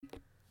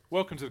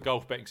Welcome to the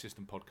Golf Betting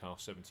System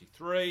Podcast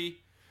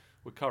 73.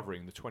 We're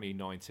covering the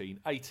 2019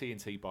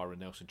 AT&T Byron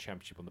Nelson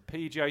Championship on the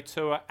PGA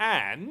Tour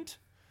and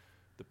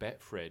the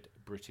Betfred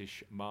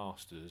British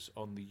Masters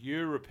on the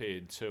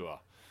European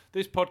Tour.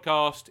 This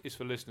podcast is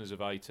for listeners of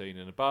 18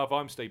 and above.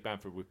 I'm Steve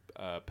Bamford with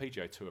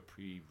PGA Tour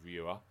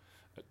previewer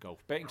at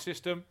Golf Betting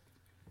System.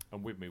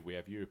 And with me we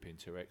have European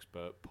Tour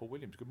expert Paul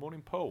Williams. Good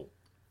morning, Paul.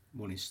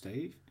 Morning,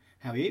 Steve.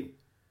 How are you?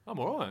 I'm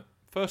all right.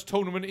 First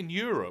tournament in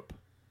Europe.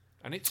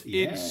 And it's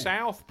in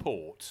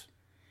Southport.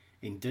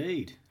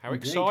 Indeed. How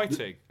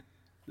exciting.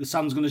 The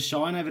sun's going to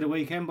shine over the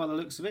weekend by the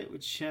looks of it,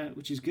 which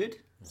is good.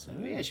 So,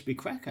 yeah, it should be a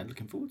cracker.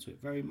 Looking forward to it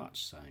very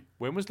much so.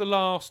 When was the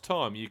last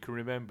time you can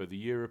remember the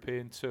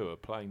European Tour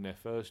playing their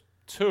first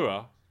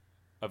tour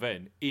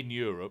event in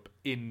Europe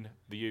in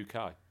the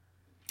UK?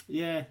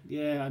 Yeah.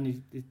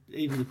 And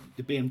even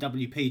the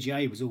BMW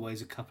PGA was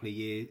always a couple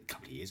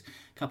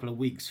of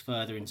weeks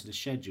further into the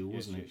schedule,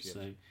 wasn't it? Yes.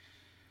 So,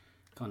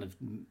 kind of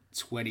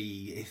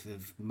 20th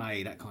of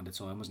May, that kind of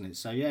time, wasn't it?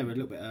 So, yeah, we're a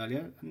little bit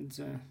earlier. And,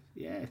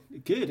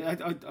 good.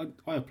 I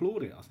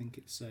applaud it. I think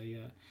it's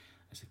a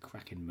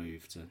cracking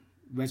move to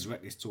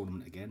resurrect this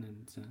tournament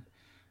again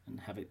and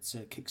have it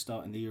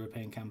kickstart in the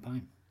European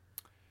campaign.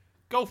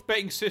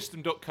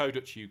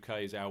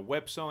 Golfbettingsystem.co.uk is our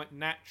website.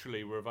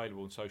 Naturally, we're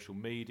available on social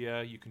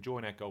media. You can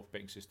join our Golf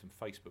Betting System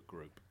Facebook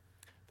group.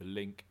 The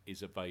link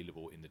is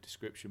available in the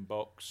description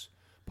box.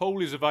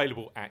 Paul is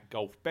available at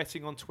Golf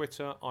Betting on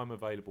Twitter. I'm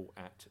available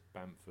at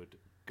Bamford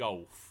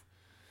Golf.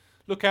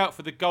 Look out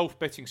for the Golf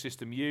Betting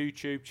System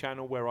YouTube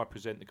channel where I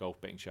present the Golf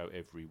Betting Show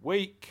every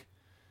week.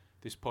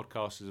 This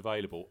podcast is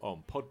available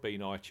on Podbean,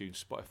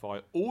 iTunes,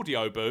 Spotify,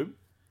 Audio Boom,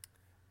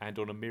 and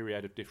on a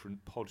myriad of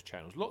different pod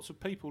channels. Lots of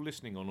people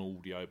listening on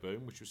Audio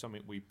Boom, which was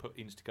something we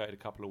instigated a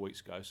couple of weeks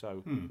ago,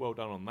 so well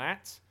done on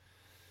that.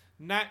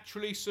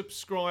 Naturally,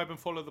 subscribe and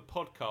follow the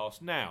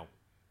podcast. Now,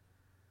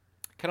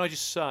 can I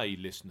just say,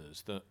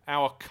 listeners, that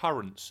our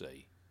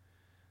currency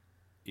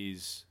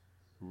is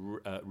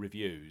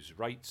reviews,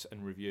 rates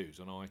and reviews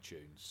on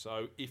iTunes.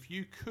 So if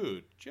you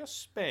could just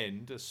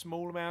spend a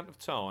small amount of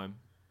time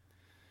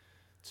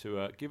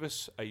to give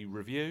us a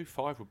review,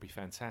 5 would be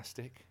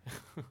fantastic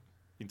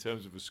in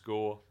terms of a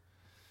score.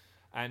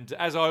 And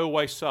as I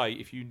always say,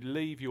 if you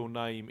leave your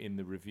name in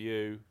the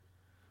review,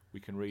 we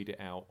can read it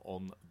out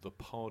on the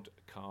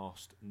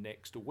podcast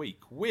next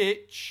week,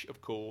 which,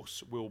 of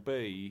course, will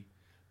be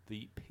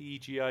the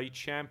PGA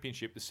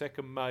Championship, the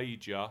second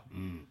major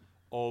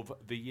of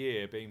the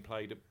year, being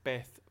played at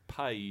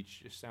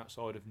Bethpage, just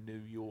outside of New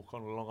York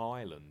on Long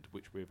Island,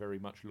 which we're very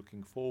much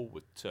looking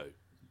forward to.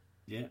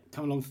 Yeah,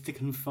 come along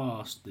thick and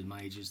fast, the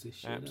majors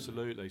this year.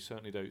 Absolutely,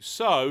 certainly do.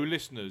 So,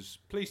 listeners,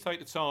 please take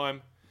the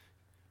time,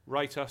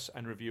 rate us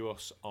and review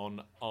us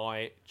on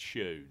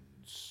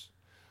iTunes.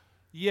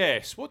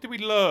 Yes, what did we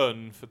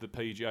learn for the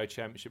PGA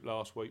Championship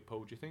last week,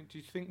 Paul, do you think? Do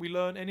you think we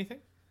learned anything?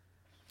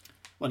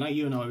 Well, no,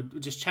 you and I were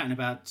just chatting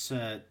about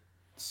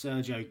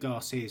Sergio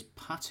Garcia's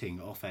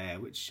putting off air,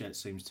 which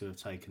seems to have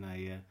taken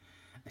a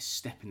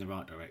step in the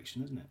right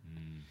direction, hasn't it?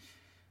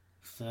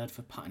 Third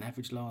for putting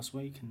average last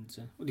week, and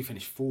he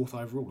finished fourth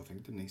overall, I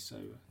think, didn't he? So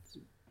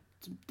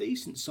some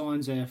decent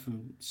signs there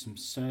from some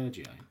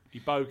Sergio. He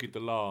bogeyed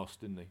the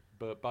last, didn't he?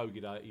 But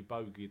he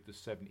bogeyed the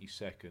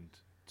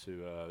 72nd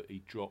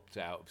he dropped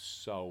out of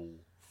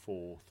sole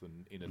fourth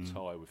and in a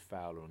tie with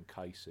Fowler and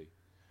Casey.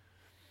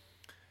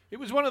 It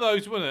was one of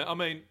those, wasn't it? I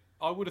mean,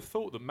 I would have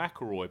thought the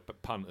McIlroy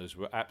punters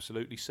were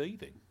absolutely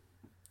seething.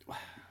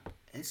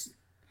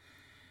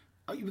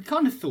 We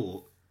kind of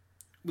thought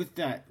with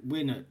that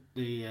win at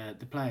the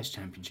Players'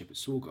 Championship at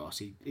Sawgrass,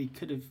 he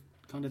could have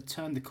kind of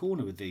turned the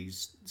corner with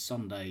these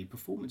Sunday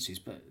performances,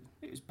 but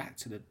it was back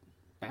to the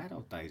bad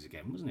old days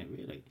again, wasn't it,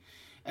 really?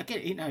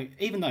 Again,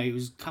 even though he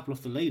was a couple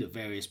off the lead at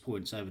various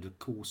points over the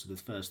course of the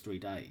first 3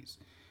 days,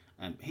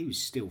 he was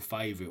still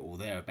favourite or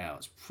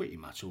thereabouts pretty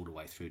much all the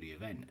way through the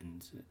event.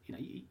 And,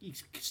 you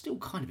still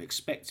kind of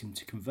expect him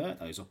to convert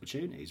those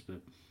opportunities,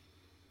 but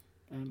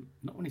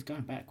not when he's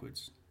going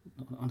backwards.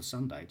 Not on a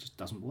Sunday, it just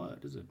doesn't work,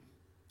 does it?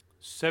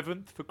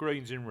 7th for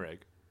greens in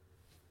reg.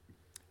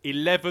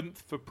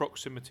 11th for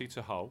proximity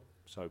to hole.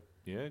 So,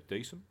 yeah,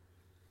 decent.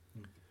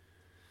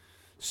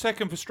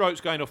 2nd for strokes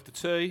gained off the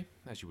tee,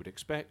 as you would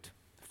expect.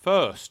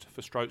 1st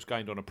for strokes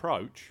gained on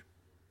approach.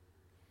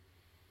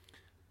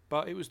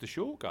 But it was the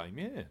short game,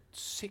 yeah.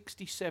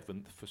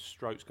 67th for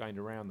strokes gained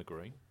around the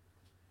green.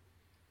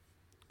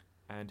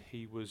 And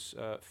he was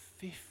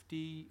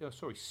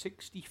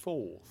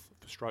 64th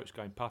for strokes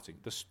gained putting.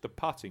 The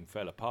putting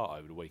fell apart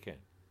over the weekend.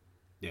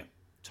 Yeah.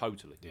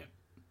 Totally. Yeah.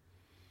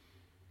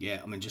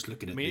 Yeah, I mean, just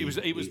looking at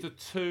it was the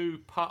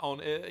two putt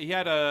on. He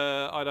had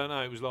I don't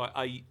know, it was like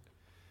 8.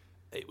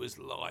 It was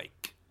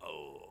like, I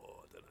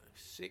don't know,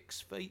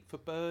 6 feet for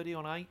birdie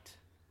on 8.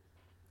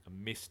 I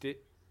missed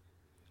it.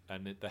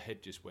 And the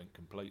head just went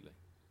completely.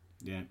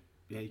 Yeah.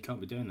 you can't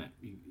be doing that.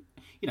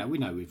 We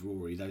know with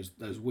Rory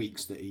those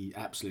weeks that he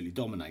absolutely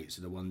dominates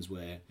are the ones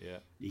where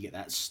you get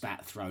that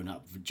stat thrown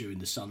up during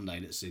the Sunday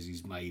that says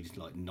he's made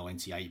like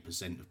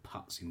 98% of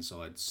putts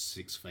inside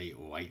 6 feet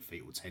or 8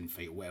 feet or 10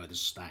 feet or whatever the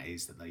stat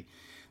is that they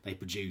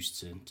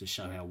produce to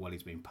show how well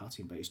he's been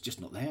putting. But it's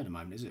just not there at the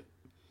moment, is it?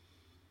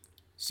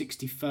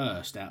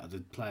 61st out of the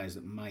players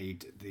that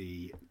made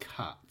the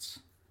cut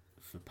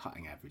for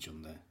putting average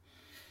on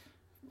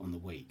the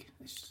week.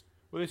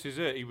 Well, this is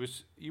it.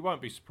 You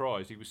won't be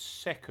surprised. He was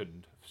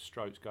second for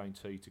strokes going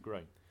tee to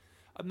green.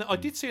 And I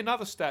did see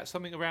another stat,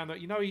 something around that.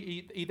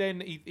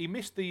 He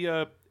missed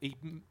the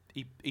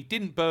he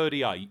didn't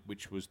birdie 8,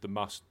 which was the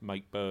must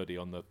make birdie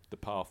on the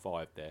par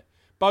 5 there.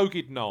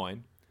 Bogeyed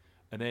 9,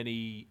 and then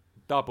he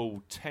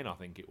doubled 10, I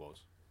think it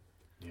was.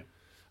 Yep.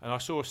 And I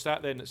saw a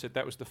stat then that said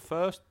that was the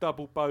first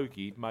double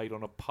bogey made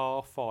on a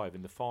par 5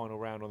 in the final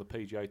round on the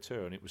PGA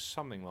Tour, and it was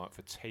something like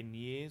for 10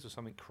 years or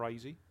something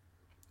crazy.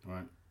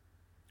 Right.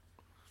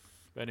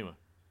 But anyway,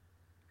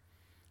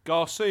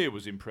 Garcia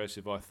was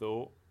impressive, I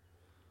thought.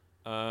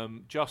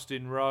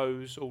 Justin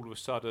Rose, all of a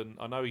sudden,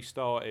 I know he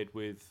started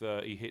with,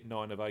 he hit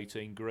 9 of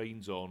 18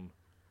 greens on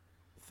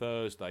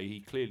Thursday.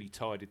 He clearly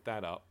tidied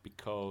that up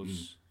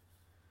because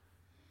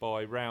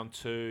by round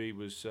 2 he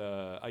was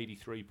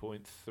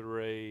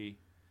 83.3,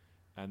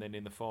 and then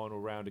in the final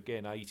round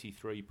again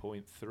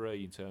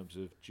 83.3 in terms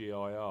of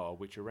GIR,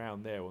 which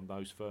around there on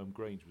those firm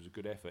greens was a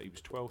good effort. He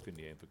was 12th in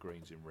the end for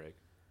greens in reg.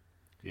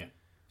 Yeah.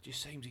 It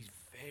just seems he's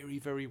very,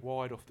 very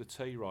wide off the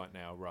tee right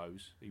now,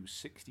 Rose. He was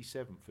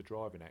 67th for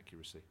driving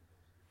accuracy.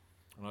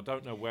 And I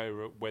don't know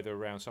whether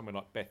around somewhere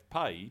like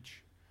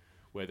Bethpage,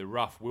 where the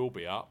rough will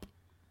be up,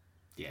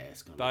 yeah,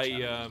 it's going to be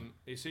challenging.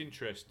 It's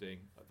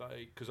interesting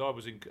because I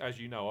was as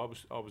you know,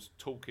 I was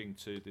talking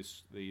to the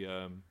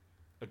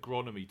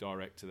agronomy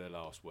director there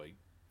last week,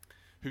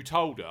 who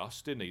told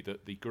us, didn't he,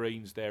 that the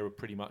greens there are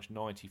pretty much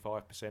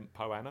 95%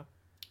 Poana.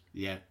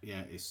 Yeah,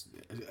 it's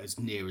as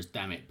near as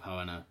damn it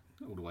Poana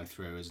all the way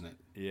through, isn't it?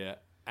 Yeah,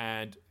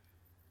 and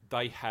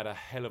they had a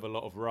hell of a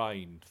lot of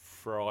rain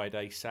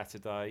Friday,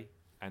 Saturday,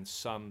 and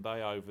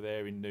Sunday over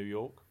there in New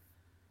York.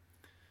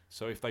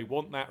 So if they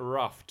want that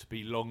rough to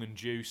be long and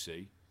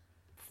juicy,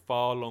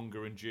 far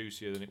longer and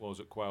juicier than it was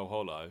at Quail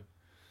Hollow,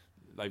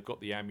 they've got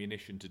the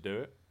ammunition to do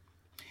it.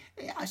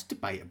 Yeah, it's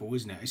debatable,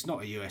 isn't it? It's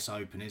not a US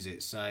Open, is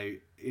it? So,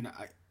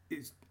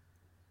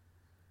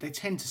 they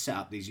tend to set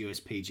up these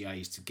US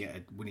PGAs to get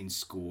a winning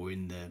score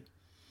in the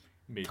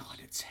kind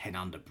of 10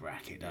 under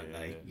bracket, don't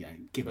they?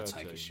 Give 13. Or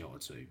take a shot or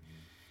two.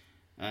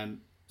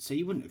 So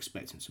you wouldn't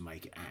expect them to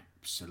make it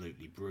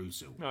absolutely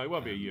brutal. No, it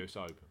won't be a US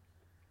Open.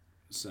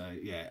 So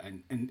yeah,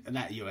 and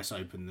that US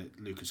Open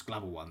that Lucas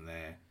Glover won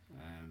there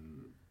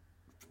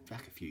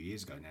back a few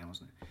years ago now,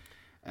 wasn't it?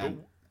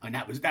 And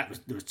there was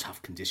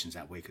tough conditions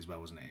that week as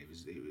well, wasn't it?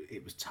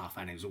 It was tough,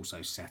 and it was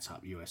also set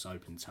up US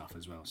Open tough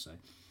as well. So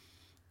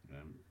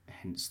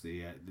hence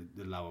the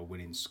lower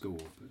winning score.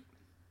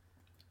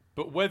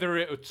 But whether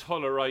it would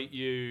tolerate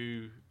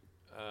you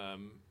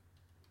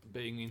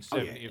being in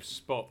 70th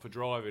spot for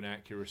driving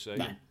accuracy,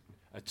 no.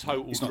 It's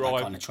not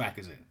that kind of track,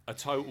 is it? A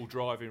total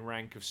driving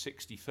rank of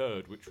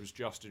 63rd, which was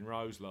Justin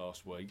Rose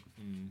last week.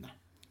 No.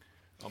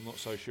 I'm not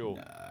so sure.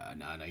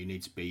 No. You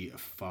need to be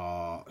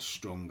far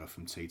stronger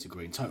from tee to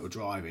green. Total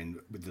driving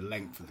with the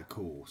length of the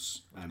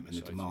course and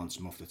the demands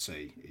from off the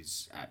tee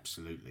is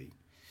absolutely.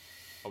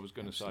 I was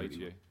going to say to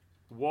you,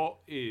 what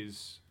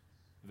is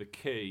the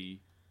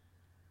key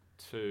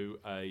to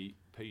a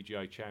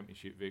PGA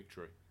Championship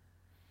victory?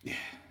 Yeah.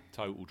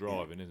 Total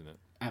driving, isn't it?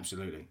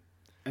 Absolutely.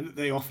 And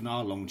they often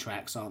are long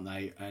tracks, aren't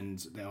they? And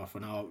they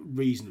often are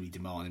reasonably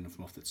demanding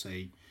from off the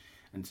tee.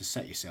 And to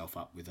set yourself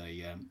up with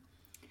a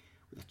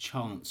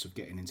chance of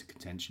getting into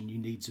contention, you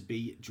need to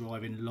be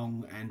driving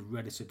long and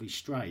relatively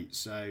straight.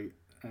 So,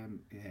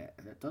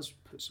 that does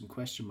put some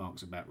question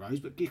marks about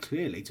Rose. But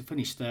clearly, to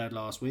finish third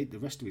last week, the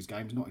rest of his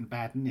game's not in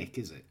bad nick,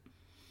 is it?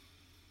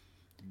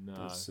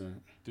 No.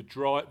 The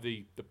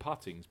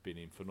putting's been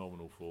in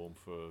phenomenal form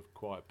for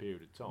quite a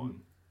period of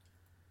time.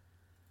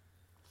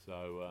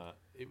 So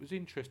it was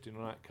interesting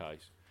in that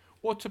case.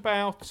 What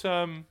about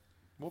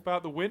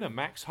the winner,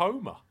 Max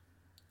Homa?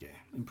 Yeah,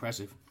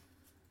 impressive.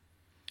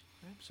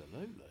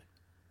 Absolutely.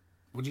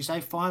 Would you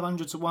say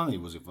 500 to 1 he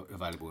was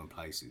available in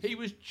places? He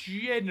was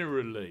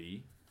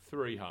generally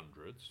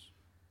 300s,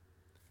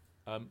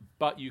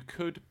 but you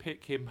could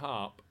pick him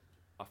up.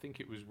 I think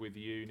it was with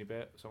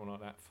Unibet, something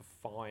like that, for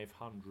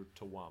 500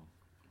 to 1.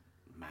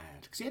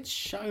 Mad, because he had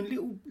shown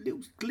little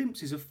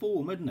glimpses of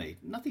form, hadn't he?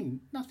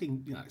 Nothing,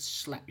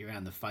 slap you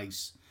around the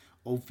face,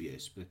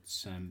 obvious. But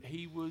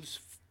he was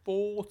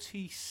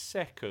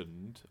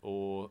 42nd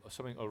or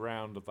something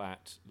around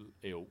that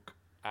ilk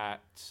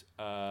at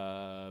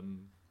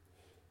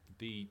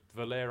the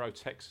Valero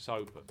Texas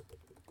Open.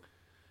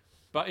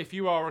 But if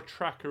you are a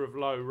tracker of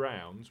low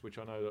rounds, which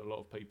I know that a lot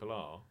of people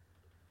are,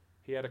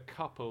 he had a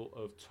couple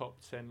of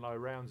top 10 low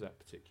rounds that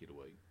particular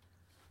week.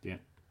 Yeah.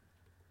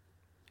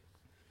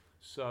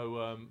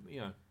 So,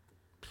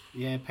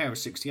 Yeah, a pair of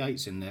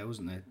 68s in there,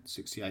 wasn't there?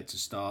 68 to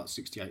start,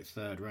 68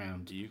 third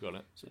round. You got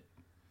it. So,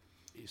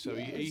 So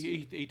Yeah,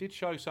 he did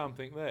show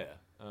something there.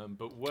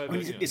 But I whether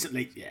mean, you know, it's a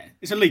leap. Yeah,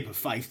 it's a leap of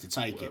faith to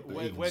take it. But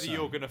whether even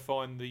you're so. going to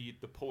find the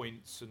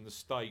points and the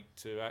stake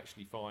to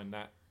actually find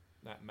that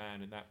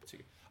man in that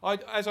particular.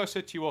 As I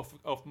said to you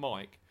off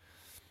mic,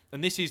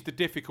 and this is the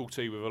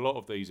difficulty with a lot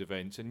of these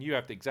events, and you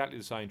have exactly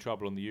the same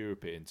trouble on the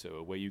European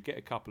tour where you get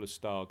a couple of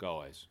star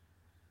guys.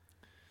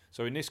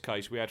 So in this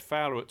case, we had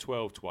Fowler at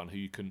 12-1, who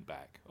you couldn't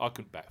back. I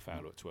couldn't back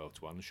Fowler at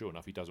 12-1, and sure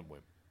enough, he doesn't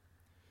win.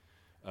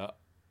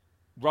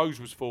 Rose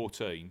was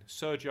 14,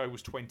 Sergio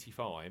was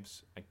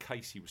 25s, and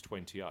Casey was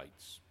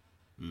 28s.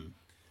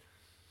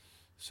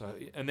 So,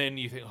 and then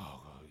you think,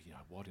 oh, you know,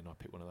 why didn't I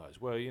pick one of those?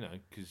 Well, you know,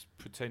 because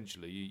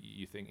potentially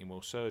you're thinking,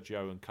 well,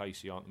 Sergio and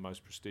Casey aren't the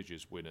most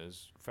prestigious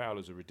winners.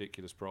 Fowler's a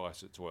ridiculous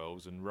price at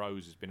 12s, and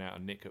Rose has been out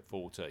of nick at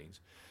 14s.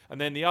 And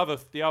then the other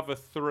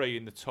three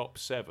in the top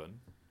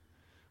 7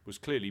 was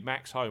clearly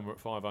Max Homer at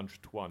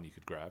 500-1 you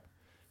could grab.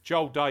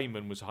 Joel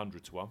Damon was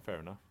 100-1, fair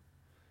enough.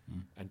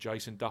 And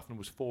Jason Duffner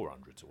was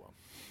 400-1.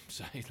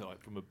 So,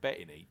 like, from a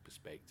betting heat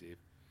perspective,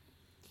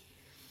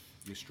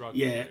 you're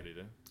struggling really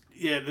there.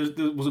 Yeah,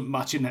 there wasn't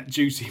much in that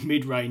juicy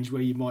mid-range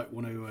where you might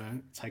want to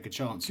take a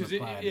chance on a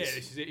player.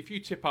 This is it. If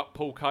you tip up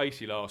Paul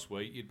Casey last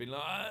week, you'd be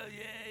like, oh,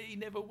 yeah, he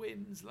never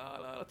wins.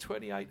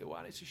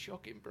 28-1, it's a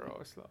shocking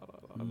price.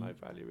 No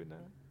value in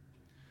that.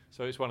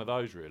 So it's one of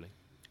those, really.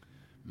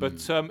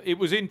 But it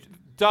was in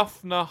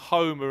Duffner,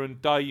 Homer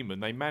and Damon.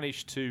 They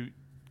managed to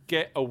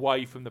get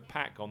away from the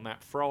pack on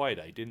that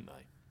Friday, didn't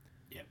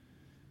they? Yep.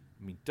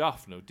 I mean,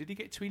 Duffner, did he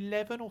get to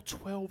 11 or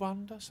 12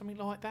 under, something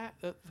like that,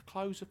 at the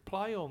close of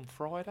play on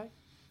Friday?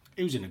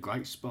 He was in a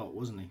great spot,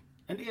 wasn't he?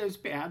 And it was a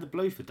bit out of the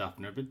blue for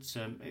Duffner, but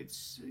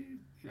it's, you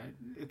know,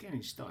 again,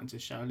 he's starting to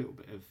show a little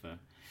bit of a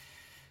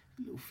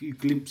little few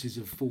glimpses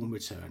of form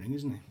returning,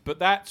 isn't he? But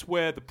that's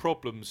where the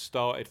problems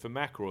started for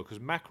McIlroy, because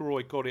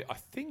McIlroy got it, I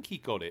think he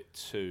got it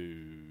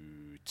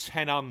to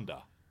 10 under.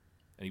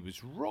 And he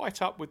was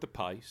right up with the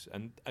pace.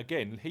 And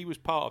again, he was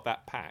part of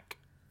that pack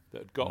that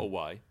had got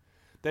away.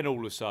 Then all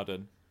of a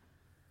sudden,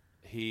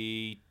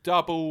 he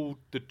doubled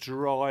the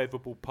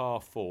drivable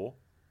par 4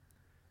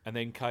 and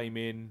then came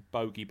in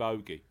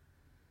bogey.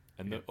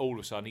 And then all of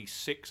a sudden, he's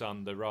 6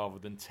 under rather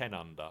than 10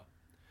 under.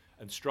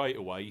 And straight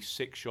away, he's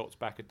 6 shots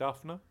back at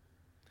Duffner.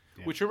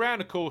 Yeah. Which around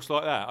a course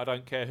like that, I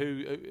don't care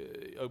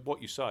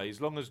what you say,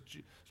 as long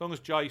as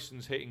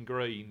Jason's hitting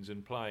greens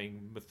and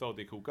playing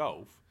methodical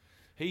golf,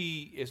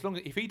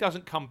 if he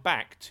doesn't come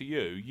back to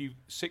you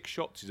 6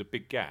 shots is a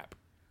big gap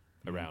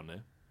around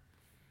there.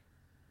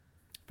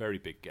 Very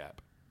big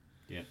gap.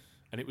 Yeah.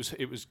 And it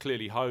was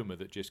clearly Homer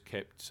that just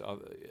kept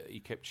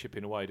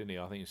chipping away, didn't he?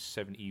 I think it was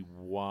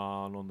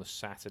 71 on the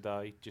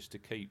Saturday just to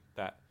keep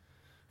that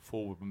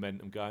forward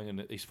momentum going.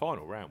 And his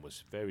final round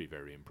was very,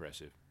 very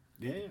impressive.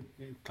 Yeah,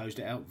 closed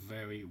it out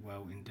very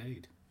well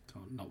indeed.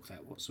 Can't knock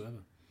that whatsoever.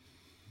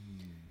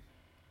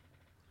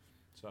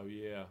 So,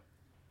 yeah.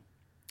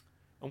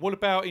 And what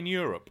about in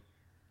Europe?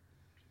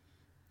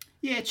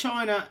 Yeah,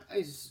 China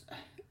is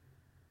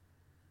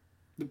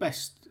the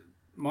best.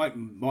 My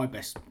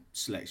best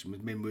selection was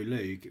Minwoo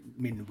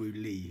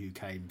Lee, who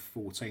came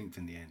 14th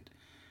in the end.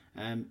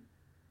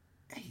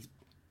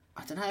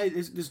 I don't know.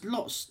 There's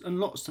lots and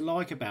lots to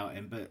like about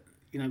him, but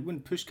you know,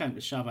 when push came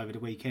to shove over the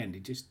weekend,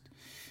 he just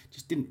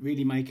didn't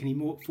really make any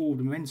more forward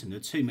momentum. There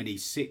were too many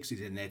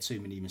sixes in there,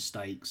 too many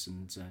mistakes,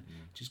 and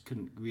just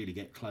couldn't really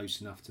get close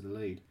enough to the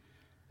lead.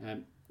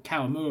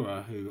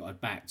 Kawamura, who I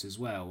backed as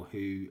well,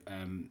 who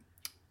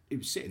he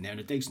was sitting there in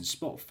a decent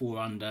spot, 4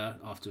 under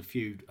after a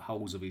few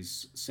holes of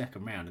his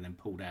second round, and then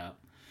pulled out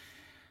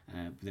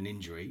with an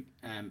injury,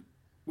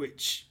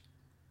 which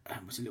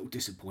was a little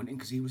disappointing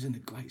because he was in a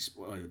great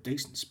spot, a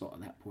decent spot at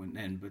that point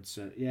then. But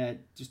it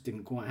just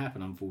didn't quite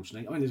happen,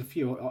 unfortunately. I mean, there's a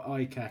few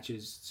eye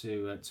catchers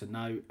to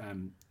note.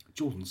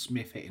 Jordan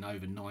Smith hitting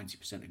over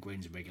 90% of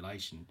greens in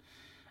regulation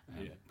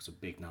was a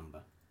big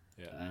number.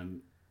 Yeah.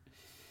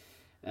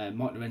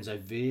 Mike Lorenzo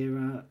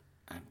Vera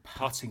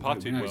putting well,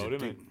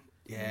 didn't he?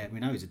 Yeah, we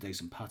know he's a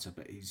decent putter,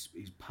 but he's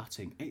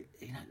putting.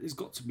 There's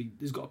got to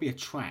be a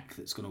track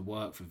that's going to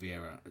work for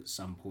Vera at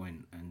some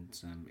point, and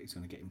he's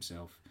going to get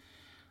himself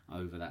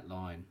over that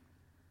line.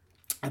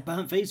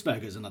 Bernd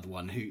Wiesberger is another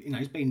one who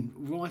he's been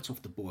right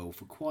off the boil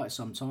for quite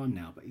some time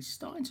now, but he's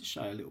starting to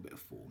show a little bit of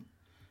form.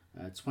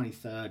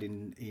 23rd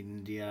in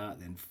India,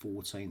 then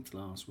 14th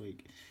last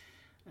week.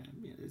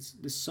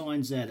 There's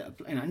signs there that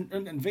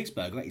and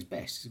Wiesberger at his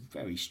best is a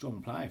very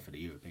strong player for the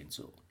European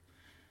Tour.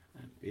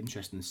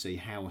 Interesting to see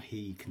how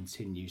he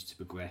continues to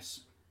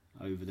progress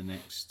over the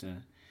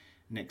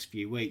next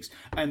few weeks.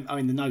 I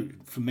mean, the note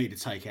for me to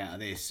take out of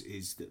this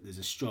is that there's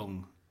a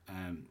strong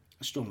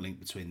link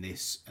between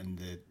this and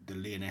the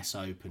Lyonnais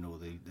Open or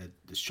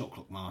the Shot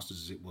Clock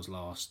Masters as it was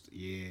last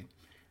year,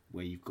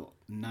 where you've got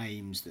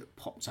names that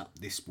popped up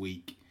this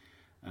week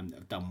that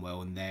have done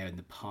well in there in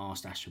the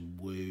past. Ashton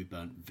Wu,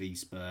 Bernd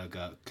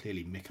Wiesberger,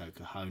 clearly Mikko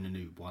Kohonen,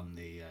 who won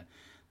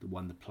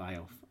the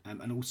playoff,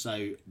 and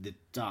also the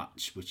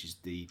Dutch, which is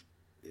the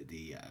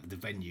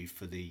venue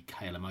for the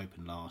KLM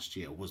Open last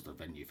year, or was the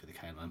venue for the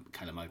KLM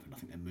Open. I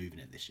think they're moving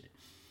it this year.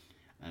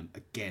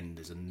 Again,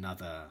 there's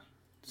another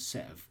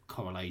set of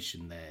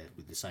correlation there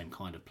with the same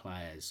kind of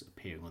players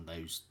appearing on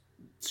those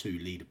two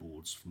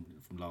leaderboards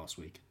from last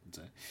week,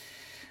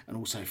 and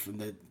also from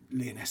the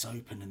Lyoness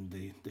Open and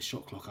the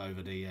shot clock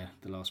over the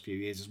last few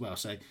years as well.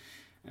 So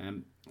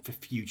for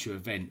future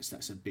events,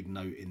 that's a big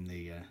note in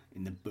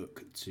the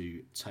book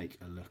to take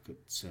a look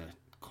at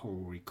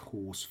corollary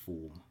course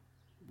form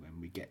when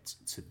we get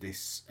to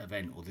this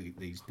event or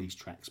these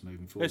tracks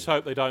moving forward. Let's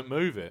hope they don't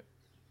move it.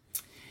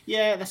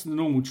 Yeah, that's the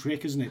normal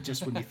trick, isn't it?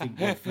 Just when you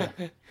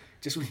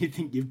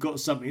think you've got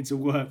something to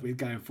work with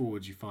going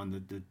forward, you find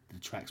the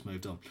track's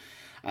moved on.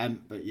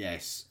 But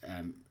yes,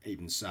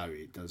 even so,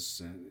 it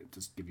does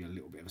give you a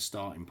little bit of a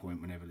starting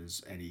point whenever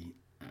there's any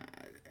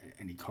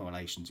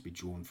correlation to be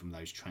drawn from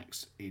those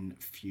tracks in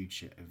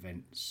future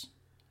events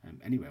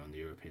anywhere on the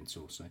European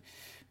Tour. So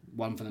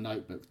one for the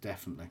notebook,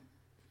 definitely.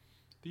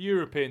 The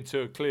European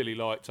Tour clearly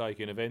like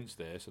taking events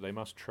there, so they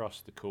must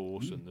trust the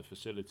course and the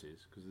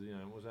facilities. Because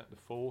was that the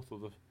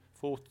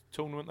fourth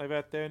tournament they've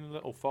had there,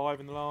 or 5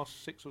 in the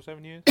last 6 or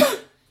 7 years?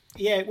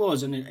 Yeah, it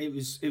was, and it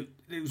was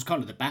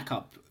kind of the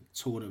backup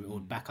tournament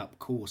or backup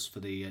course for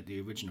the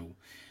original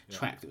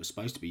track that was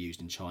supposed to be used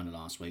in China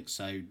last week.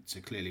 So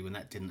clearly, when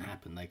that didn't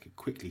happen, they could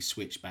quickly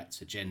switch back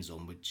to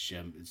Genzon, which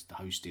has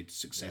hosted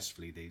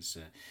successfully these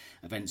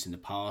events in the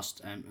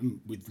past,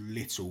 with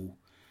little.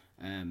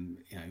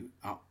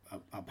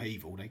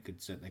 Upheaval, they could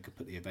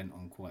put the event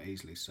on quite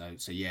easily. So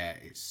yeah,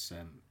 it's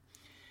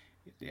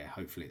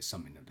hopefully it's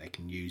something that they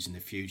can use in the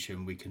future,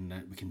 and we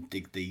can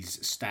dig these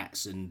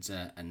stats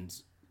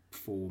and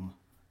form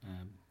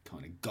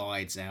kind of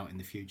guides out in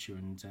the future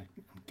and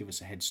give us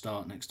a head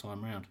start next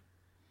time round.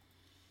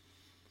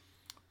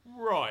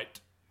 Right.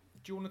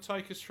 Do you want to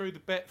take us through the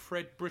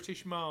Betfred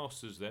British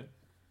Masters then?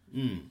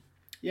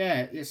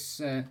 Yeah,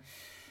 it's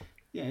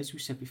as we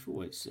said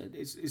before, it's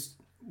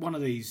one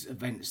of these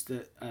events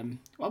that I'm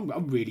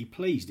really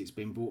pleased it's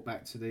been brought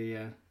back to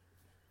the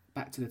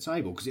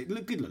table, because it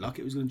did look like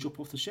it was going to drop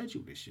off the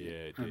schedule this year.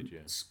 Yeah, it did. Yeah.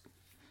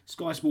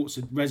 Sky Sports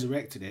had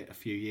resurrected it a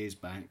few years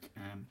back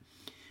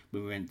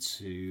when we went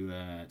to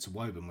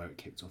Woburn, where it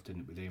kicked off,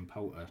 didn't it, with Ian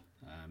Poulter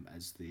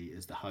as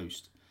the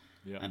host.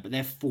 Yeah. But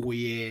their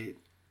four-year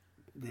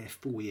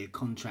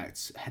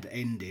contract had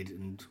ended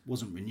and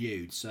wasn't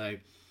renewed, so.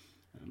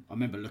 I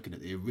remember looking at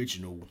the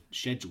original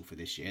schedule for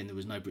this year, and there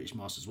was no British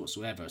Masters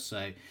whatsoever.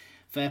 So,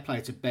 fair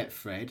play to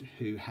Betfred,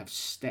 who have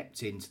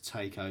stepped in to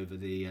take over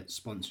the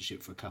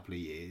sponsorship for a couple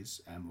of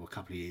years, or a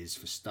couple of years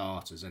for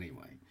starters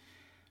anyway.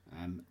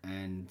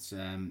 And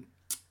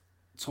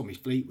Tommy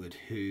Fleetwood,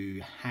 who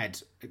had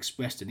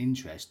expressed an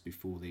interest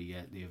before the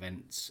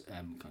event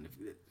kind of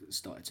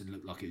started to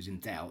look like it was in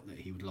doubt that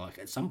he would like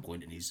at some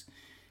point in his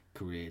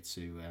career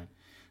to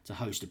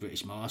host the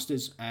British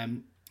Masters.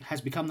 Has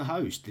become the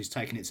host. He's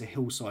taken it to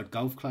Hillside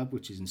Golf Club,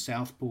 which is in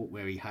Southport,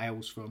 where he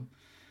hails from.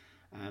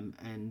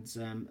 And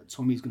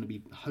Tommy's going to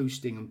be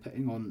hosting and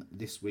putting on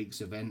this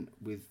week's event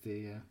with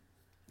the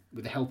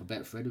help of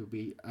Betfred, who will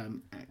be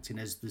acting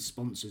as the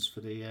sponsors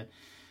for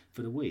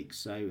the week.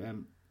 So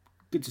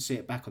good to see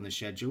it back on the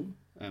schedule,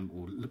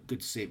 or good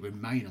to see it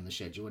remain on the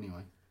schedule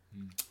anyway.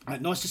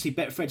 Nice to see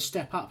Betfred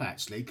step up,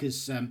 actually,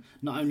 because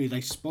not only are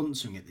they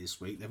sponsoring it this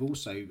week, they've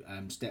also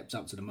stepped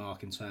up to the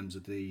mark in terms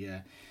of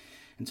the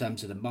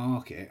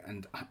market,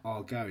 and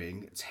are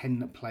going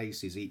 10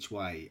 places each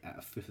way at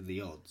a fifth of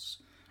the odds.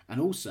 And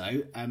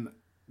also,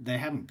 they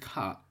haven't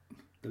cut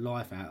the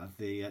life out of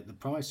the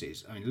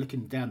prices. I mean,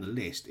 looking down the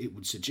list, it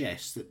would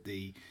suggest that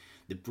the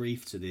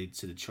brief to the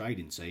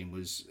trading team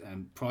was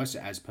price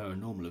it as per a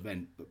normal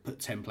event, but put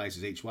 10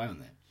 places each way on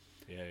there.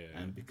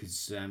 Yeah.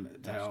 Because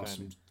there are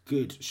some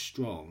good,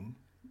 strong,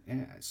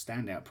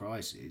 standout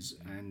prices,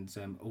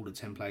 and all the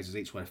 10 places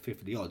each way at a fifth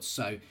of the odds.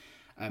 So.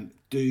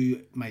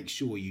 Do make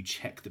sure you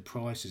check the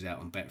prices out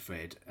on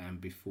Betfred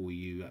before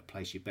you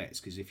place your bets,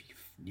 because if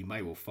you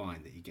may well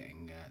find that you're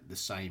getting the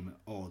same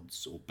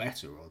odds or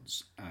better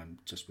odds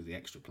just with the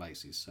extra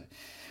places. So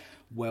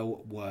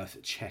well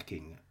worth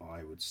checking,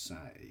 I would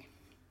say.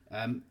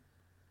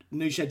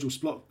 New schedule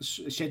spot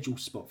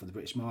for the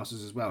British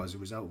Masters as well as a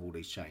result of all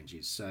these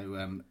changes.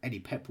 So Eddie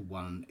Pepperell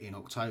won in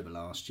October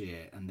last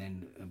year, and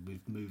then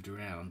we've moved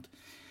around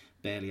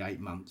barely 8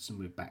 months and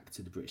we're back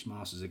to the British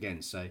Masters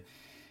again. So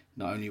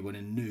not only we're in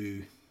a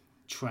new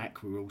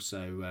track, we're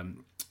also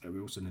in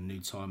a new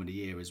time of the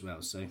year as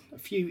well. So a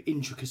few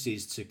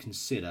intricacies to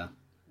consider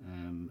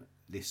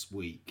this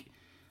week.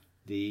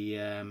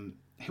 The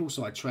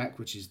Hillside track,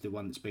 which is the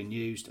one that's been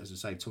used, as I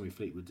say, Tommy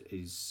Fleetwood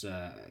it's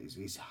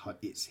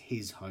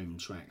his home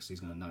track, so he's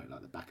going to know it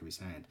like the back of his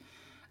hand.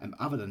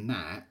 Other than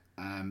that,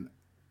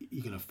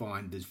 you're going to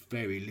find there's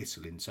very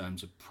little in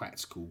terms of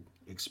practical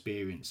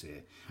experience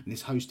here. And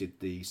this hosted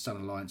the Sun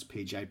Alliance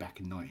PGA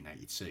back in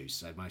 1982,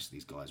 so most of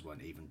these guys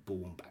weren't even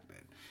born back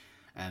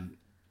then.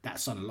 That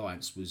Sun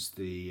Alliance was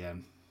the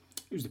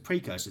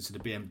precursor to the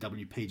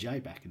BMW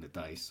PGA back in the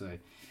day, so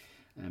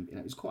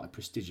it was quite a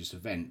prestigious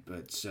event,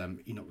 but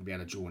you're not going to be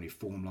able to draw any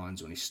form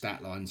lines or any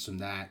stat lines from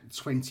that.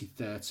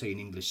 2013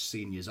 English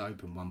Seniors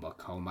Open won by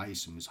Cole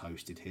Mason was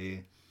hosted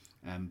here.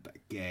 But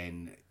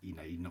again, you're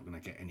not going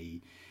to get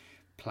any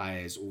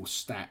players or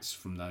stats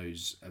from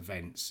those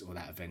events or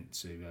that event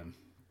to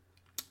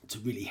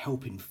really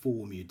help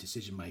inform your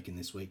decision making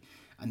this week.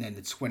 And then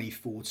the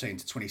 2014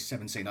 to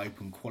 2017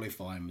 Open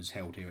qualifying was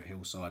held here at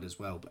Hillside as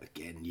well. But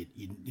again,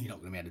 you're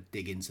not going to be able to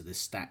dig into the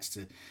stats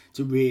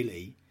to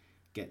really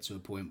get to a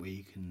point where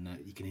you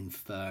can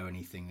infer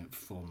anything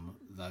from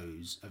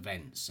those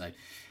events. So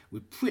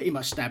we're pretty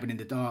much stabbing in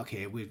the dark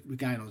here. We're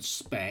going on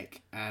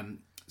spec.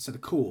 So the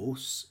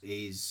course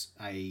is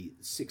a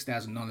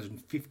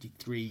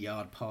 6,953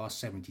 yard par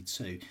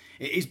 72.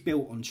 It is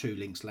built on True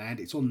Links land.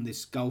 It's on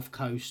this Gulf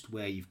Coast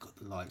where you've got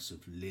the likes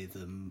of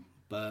Lytham,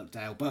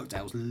 Birkdale.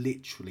 Birkdale's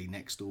literally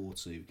next door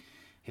to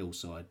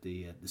Hillside.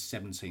 The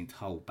 17th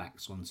hole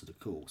backs onto the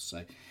course.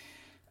 So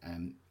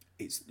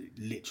it's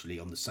literally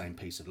on the same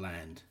piece of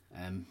land.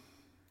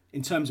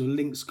 In terms of a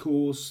links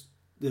course,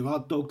 there are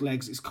dog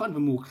legs. It's kind of a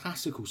more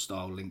classical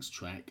style links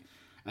track.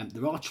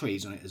 There are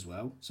trees on it as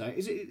well. So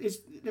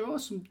there are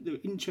some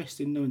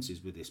interesting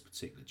nuances with this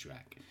particular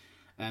track.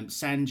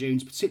 Sand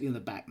dunes, particularly on the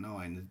back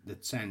nine, the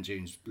sand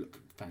dunes look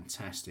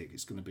fantastic.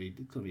 It's going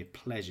to be a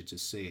pleasure to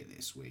see it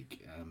this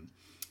week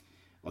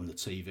on the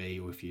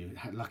TV, or if you're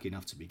lucky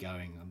enough to be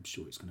going, I'm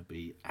sure it's going to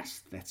be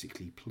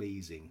aesthetically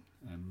pleasing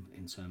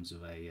in terms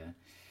of a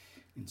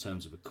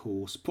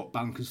course. Pot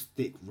bunkers,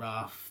 thick,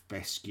 rough,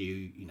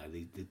 fescue,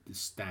 the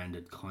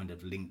standard kind of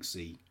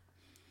linksy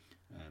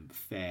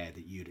fare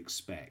that you'd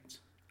expect.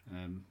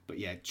 But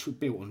yeah,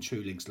 built on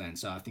True Links land,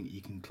 so I think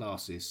you can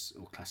class this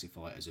or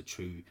classify it as a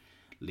True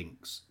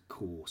Links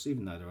course,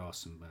 even though there are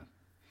some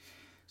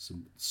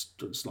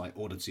slight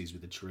oddities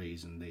with the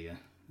trees and the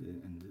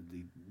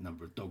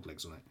number of dog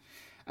legs on it.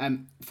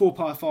 4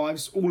 par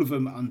 5s, all of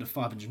them under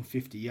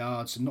 550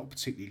 yards, so not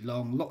particularly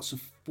long. Lots of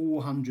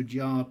 400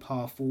 yard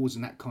par 4s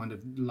and that kind of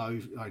low,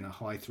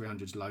 high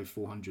 300s, low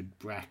 400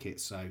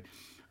 bracket. So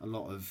a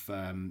lot of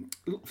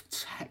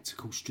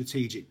tactical,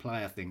 strategic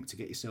play, I think, to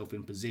get yourself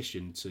in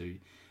position to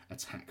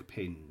attack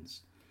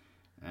pins.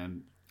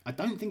 I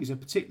don't think it's a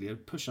particularly a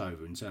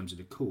pushover in terms of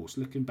the course.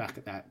 Looking back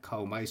at that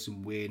Cole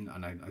Mason win, I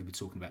know we're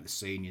talking about the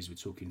seniors, we're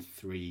talking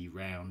 3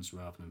 rounds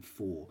rather than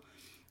 4.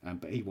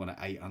 But he won at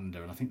 8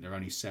 under, and I think there are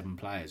only 7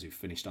 players who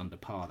finished under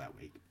par that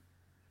week.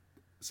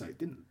 So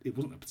it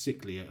wasn't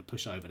particularly a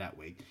pushover that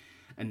week.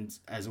 And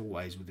as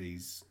always with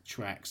these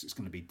tracks, it's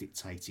going to be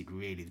dictated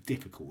really. The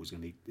difficulty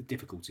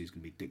is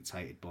going to be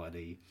dictated by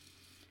the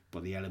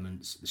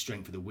elements, the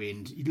strength of the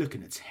wind. You're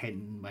looking at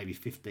 10, maybe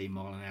 15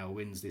 mile an hour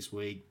winds this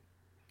week.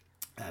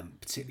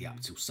 Particularly up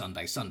till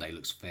Sunday. Sunday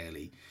looks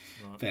fairly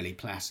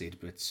placid,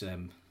 but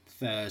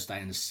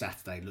Thursday and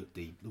Saturday look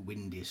the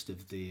windiest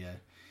of the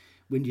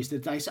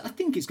day. So I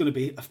think it's going to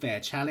be a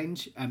fair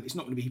challenge. It's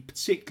not going to be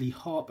particularly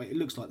hot, but it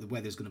looks like the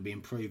weather's going to be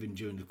improving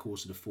during the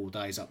course of the 4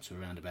 days, up to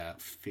around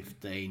about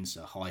 15,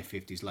 so high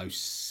 50s, low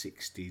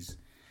 60s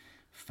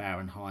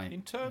Fahrenheit.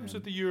 In terms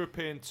of the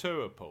European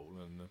Tour, Paul,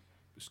 and the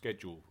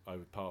schedule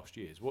over past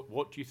years,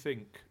 what do you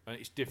think? And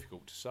it's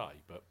difficult to say,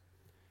 but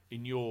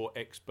in your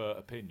expert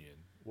opinion,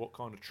 what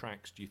kind of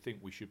tracks do you think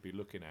we should be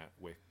looking at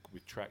with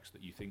tracks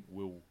that you think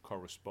will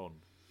correspond?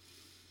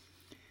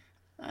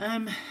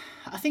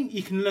 I think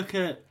you can look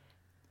at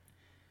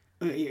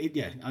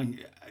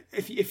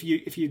if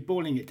you're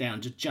boiling it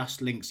down to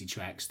just linksy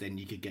tracks, then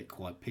you could get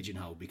quite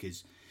pigeonholed,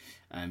 because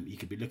you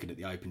could be looking at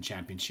the Open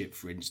Championship,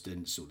 for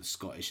instance, or the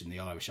Scottish and the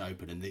Irish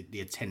Open, and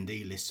the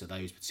attendee lists of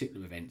those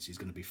particular events is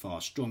going to be far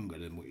stronger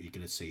than what you're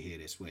going to see here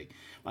this week.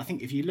 But I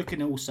think if you're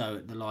looking also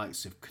at the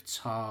likes of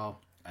Qatar,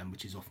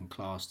 which is often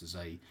classed as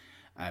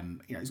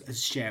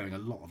as sharing a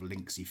lot of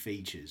linksy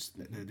features,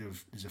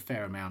 there's a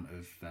fair amount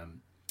of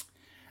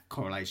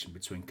correlation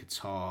between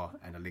Qatar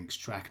and a links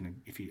track. And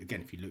if you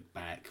look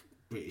back,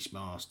 British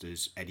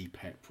Masters, Eddie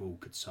Pepperell,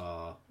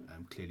 Qatar,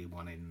 clearly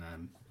won in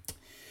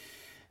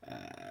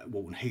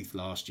Walton Heath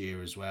last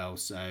year as well.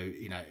 So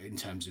in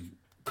terms of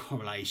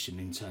correlation,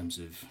 in terms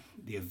of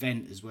the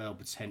event as well,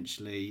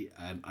 potentially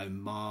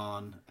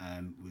Oman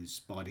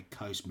was by the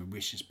coast,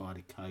 Mauritius by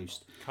the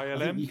coast. KLM,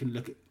 I think you can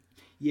look at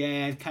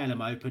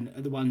KLM Open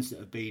are the ones that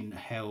have been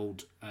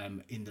held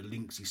in the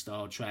linksy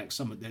style tracks.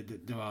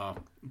 There are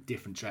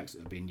different tracks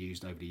that have been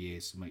used over the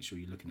years, so make sure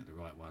you're looking at the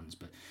right ones.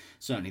 But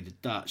certainly the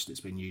Dutch that's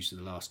been used for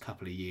the last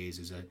couple of years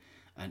is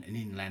an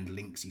inland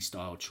linksy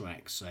style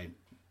track. So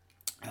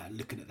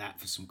looking at that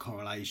for some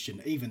correlation.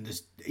 Even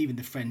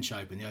the French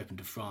Open, the Open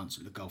de France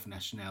at the Golf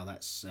National,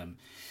 that's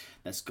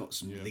got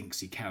some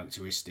linksy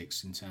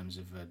characteristics in terms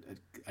of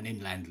an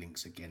inland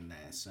links again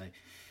there. So.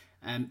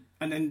 And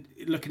then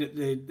looking at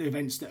the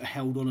events that are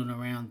held on and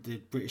around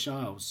the British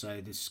Isles, so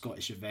the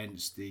Scottish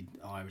events, the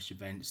Irish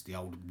events, the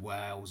old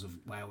Wales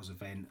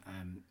event,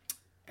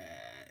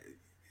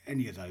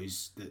 any of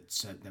those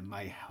that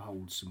may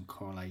hold some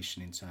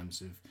correlation in terms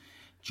of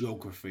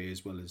geography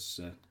as well as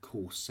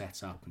course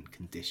setup and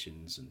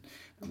conditions and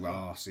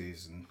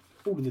grasses and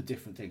all of the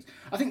different things.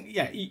 I think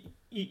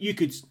you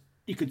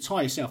could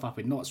tie yourself up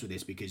in knots with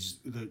this, because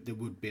there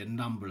would be a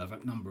number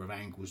of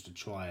angles to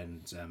try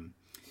and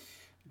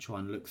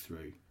look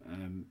through,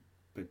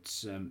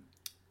 but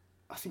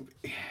I think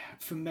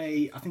for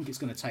me, I think it's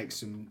going to take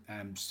some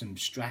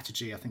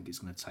strategy. I think it's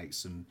going to take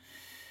some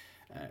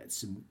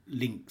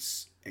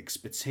links,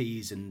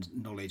 expertise, and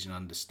knowledge and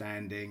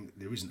understanding.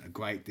 There isn't a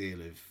great deal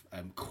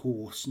of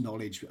course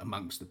knowledge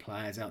amongst the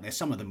players out there.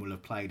 Some of them will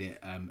have played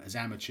it as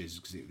amateurs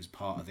because it was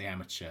part of the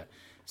amateur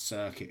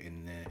circuit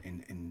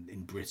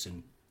in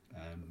Britain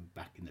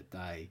back in the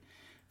day,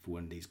 for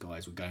when these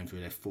guys were going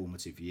through their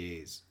formative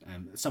years.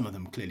 Some of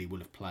them clearly will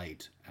have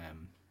played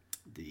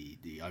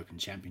the Open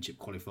Championship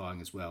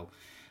qualifying as well,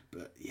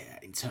 but yeah,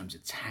 in terms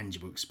of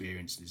tangible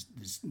experience,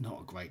 there's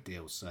not a great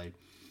deal. So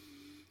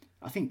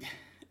I think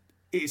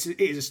it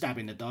is a stab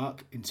in the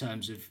dark in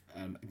terms of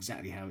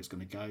exactly how it's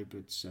going to go,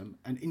 but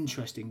an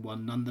interesting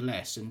one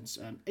nonetheless.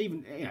 And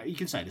even you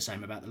can say the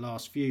same about the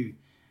last few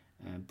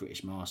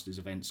British Masters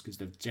events, because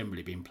they've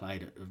generally been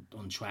played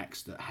on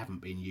tracks that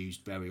haven't been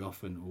used very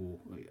often or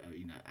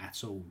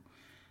at all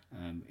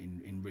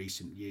in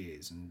recent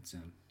years. And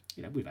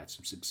we've had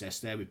some success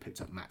there. We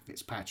picked up Matt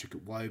Fitzpatrick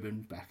at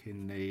Woburn back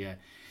in the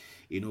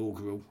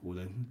inaugural, or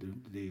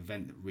the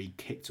event that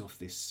re-kicked off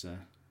this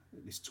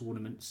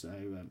tournament. So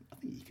I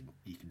think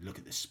you can look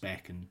at the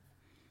spec and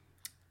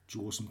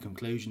draw some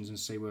conclusions and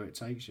see where it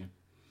takes you.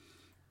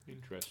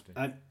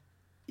 Interesting.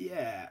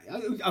 Yeah,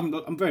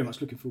 I'm very much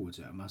looking forward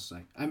to it, I must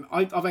say.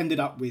 I've ended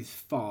up with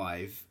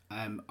 5.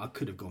 I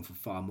could have gone for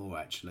far more,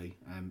 actually.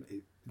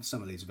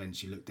 Some of these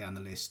events, you look down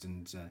the list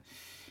and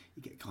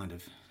you get kind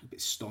of a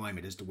bit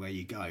stymied as to where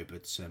you go.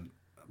 But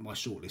my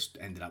shortlist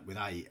ended up with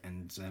 8.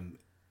 And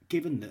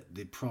given that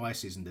the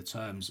prices and the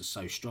terms are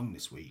so strong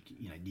this week,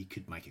 you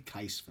could make a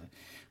case for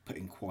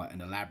putting quite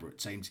an elaborate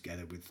team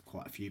together with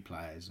quite a few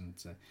players and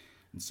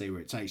see where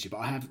it takes you.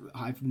 But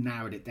I've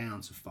narrowed it down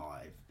to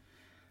 5.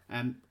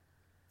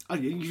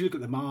 You look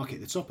at the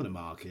market, the top of the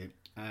market.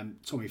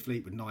 Tommy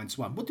Fleetwood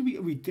 9-1. What did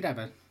we did have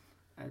a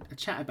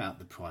chat about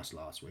the price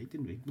last week,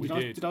 didn't we? We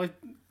did.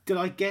 Did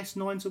I guess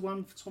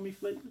 9-1 for Tommy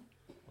Fleetwood?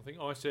 I think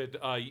I said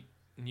 8,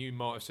 and you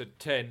might have said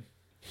 10.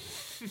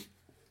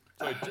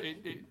 So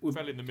it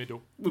fell in the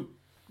middle.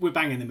 We're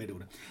bang in the middle.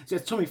 So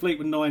it's Tommy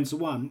Fleetwood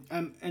 9-1,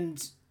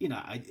 and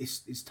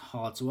it's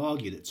hard to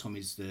argue that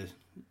Tommy's the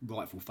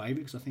rightful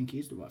favourite, because I think he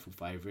is the rightful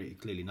favourite. He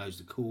clearly knows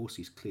the course.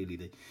 He's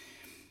clearly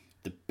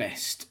the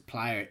best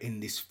player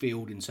in this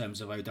field in terms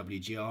of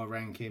OWGR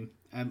ranking.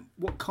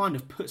 What kind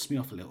of puts me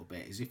off a little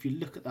bit is if you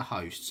look at the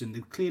hosts, and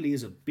there clearly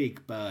is a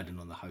big burden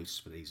on the hosts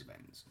for these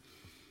events.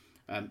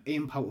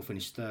 Ian Poulter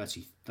finished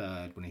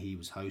 33rd when he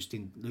was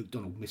hosting. Luke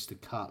Donald missed the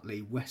cut.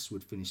 Lee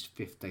Westwood finished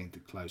 15th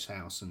at Close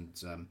House, and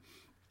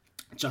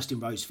Justin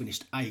Rose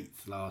finished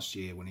 8th last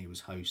year when he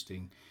was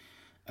hosting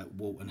at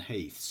Walton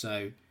Heath.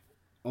 So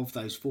of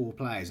those 4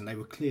 players, and they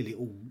were clearly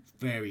all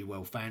very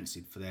well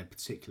fancied for their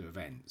particular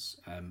events,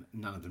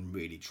 none of them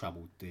really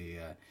troubled the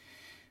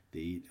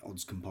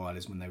odds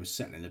compilers when they were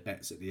settling the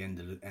bets at the end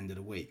of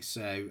the week.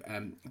 So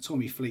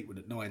Tommy Fleetwood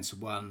at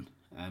 9-1,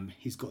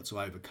 he's got to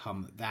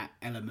overcome that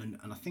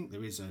element, and I think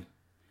there's a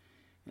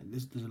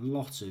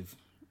lot of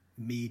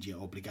media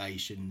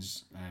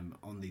obligations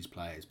on these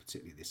players,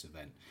 particularly this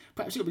event.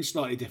 Perhaps it'll be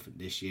slightly different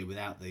this year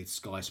without the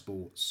Sky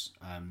Sports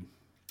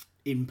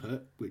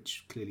input,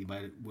 which clearly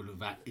would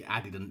have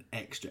added an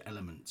extra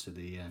element to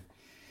the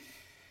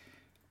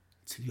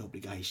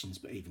obligations.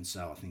 But even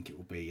so, I think it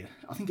will be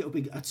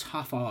a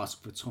tough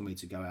ask for Tommy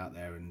to go out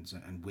there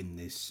and win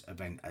this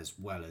event as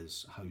well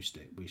as host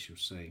it. We shall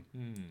see.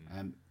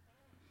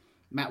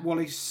 Matt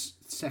Wallace,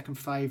 second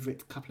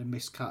favourite, a couple of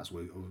missed cuts,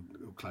 or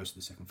close to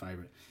the second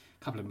favourite.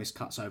 A couple of missed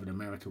cuts over in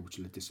America, which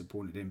will have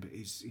disappointed him. But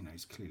he's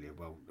clearly a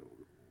well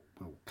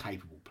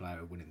capable player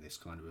of winning this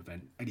kind of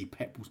event. Eddie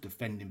Pep was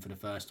defending for the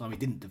first time. He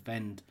didn't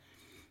defend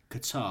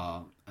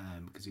Qatar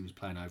because he was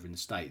playing over in the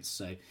States.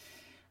 So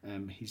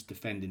he's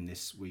defending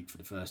this week for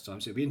the first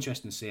time. So it'll be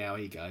interesting to see how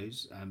he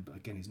goes. But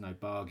again, he's no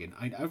bargain.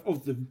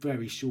 Of the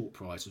very short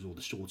prices, or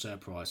the shorter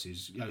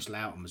prices, Joost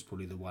Luiten was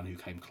probably the one who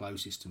came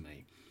closest to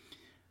me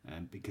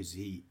because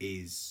he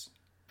is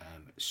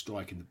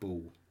striking the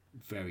ball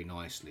very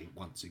nicely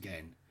once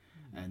again.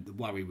 And the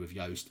worry with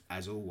Joost,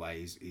 as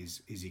always,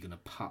 is he going to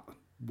putt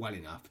well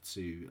enough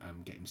to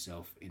get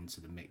himself into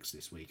the mix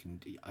this week?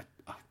 And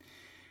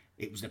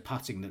it was the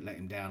putting that let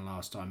him down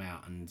last time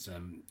out, and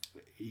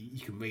you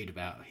can read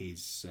about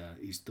his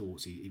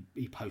thoughts.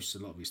 He posts a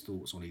lot of his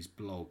thoughts on his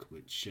blog,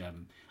 which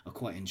are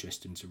quite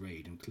interesting to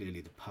read. And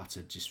clearly the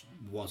putter just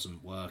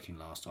wasn't working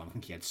last time. I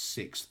think he had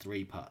 6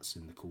 3-putts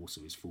in the course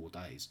of his 4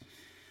 days,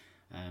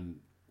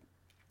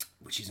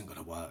 which isn't going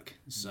to work.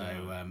 So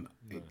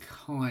it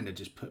kind of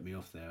just put me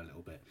off there a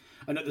little bit.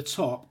 And at the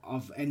top,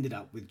 I've ended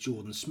up with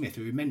Jordan Smith,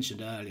 who we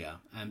mentioned earlier.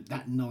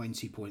 That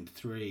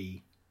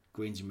 90.3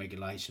 greens in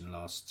regulation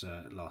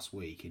last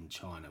week in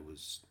China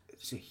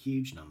it's a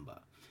huge number.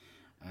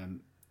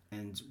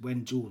 And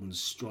when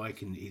Jordan's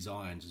striking his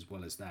irons as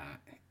well as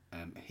that,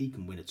 he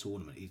can win a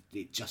tournament.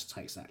 It just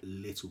takes that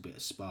little bit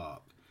of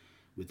spark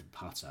with the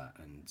putter,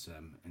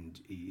 and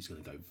he's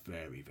going to go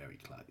very, very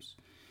close.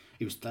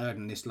 He was third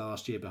in this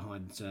last year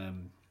behind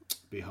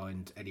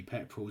behind Eddie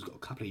Petterpool. He's got a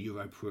couple of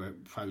Euro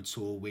Pro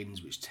Tour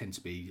wins, which tend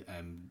to be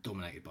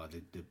dominated by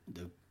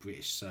the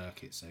British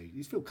circuit. So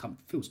he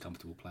feels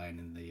comfortable playing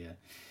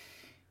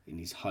in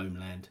his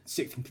homeland.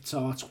 6th in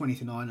Qatar,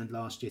 20th in Ireland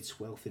last year,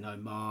 12th in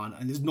Oman,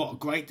 and there's not a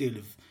great deal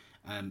of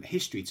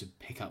history to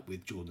pick up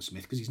with Jordan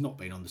Smith because he's not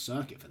been on the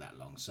circuit for that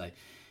long. So,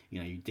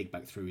 you dig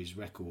back through his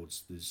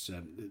records, there's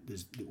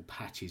little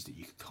patches that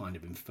you could kind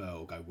of infer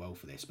will go well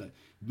for this, but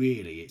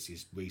really it's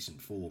his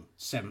recent form.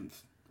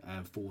 7th,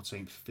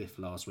 14th, 5th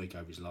last week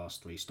over his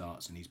last 3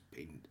 starts, and he's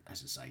been,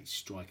 as I say,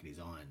 striking his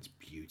irons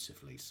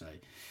beautifully. So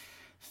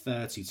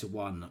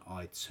 30-1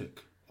 I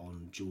took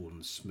on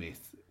Jordan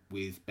Smith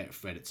with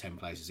Betfred at 10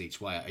 places each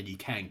way, and you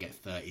can get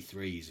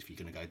 33s if you're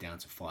going to go down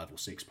to 5 or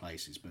 6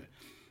 places, but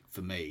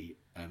for me,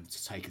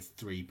 to take a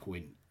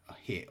 3-point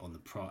hit on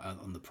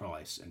the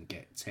price and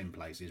get 10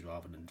 places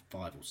rather than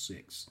 5 or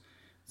 6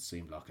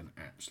 seemed like an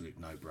absolute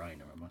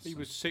no-brainer, I must say. He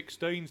was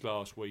 16s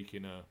last week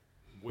in a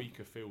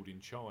weaker field in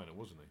China,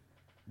 wasn't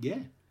he? Yeah.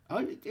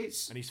 And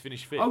he's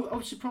finished 5th. I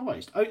was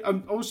surprised. I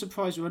was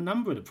surprised with a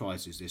number of the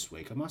prizes this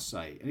week, I must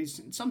say. And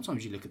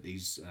sometimes you look at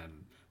these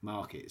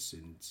markets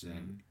and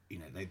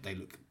they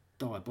look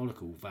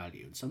diabolical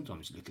value, and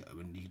sometimes you look at them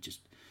and you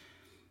just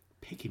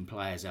picking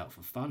players out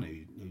for fun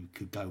who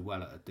could go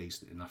well at a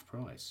decent enough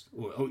price,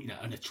 or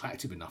an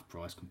attractive enough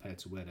price compared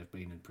to where they've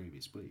been in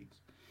previous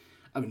weeks.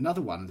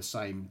 Another one, the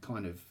same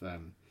kind of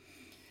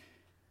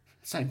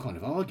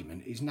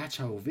argument is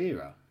Nacho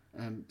Oliveira.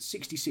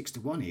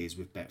 66-1 he is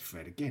with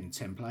Betfred, again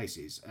 10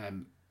 places,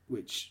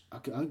 which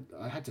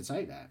I had to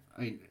take that.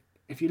 I mean,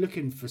 if you're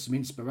looking for some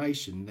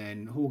inspiration,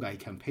 then Jorge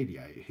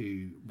Campillo,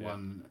 who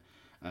won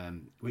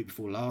week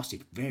before last,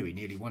 he very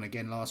nearly won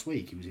again last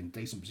week. He was in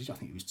decent position. I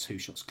think he was 2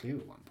 shots clear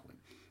at one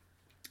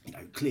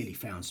point. Clearly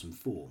found some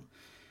form.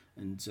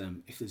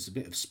 And if there's a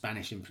bit of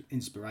Spanish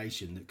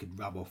inspiration that could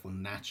rub off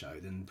on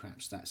Nacho, then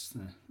perhaps that's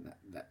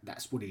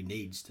what he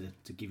needs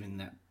to give him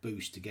that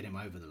boost to get him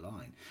over the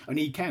line. And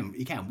he can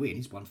win.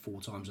 He's won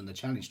 4 times on the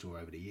Challenge Tour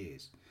over the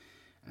years.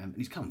 And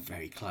he's come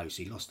very close.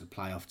 He lost the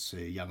playoff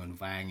to Young and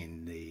Wang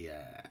in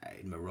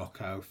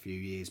Morocco a few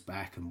years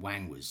back, and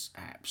Wang was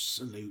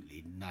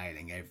absolutely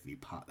nailing every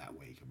putt that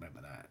week. I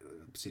remember that,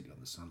 particularly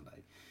on the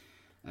Sunday.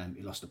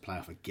 He lost the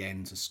playoff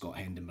again to Scott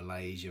Hend in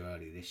Malaysia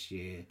earlier this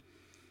year.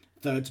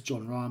 3rd to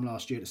John Rahm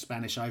last year at the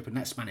Spanish Open.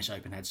 That Spanish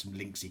Open had some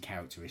linksy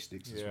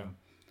characteristics as well.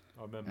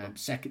 I remember.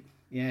 Second,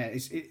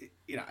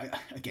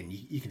 again,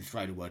 you can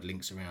throw the word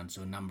links around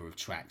to a number of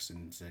tracks,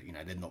 and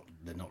they're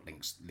not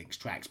links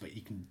tracks, but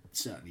you can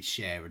certainly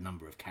share a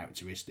number of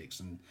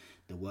characteristics, and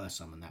there were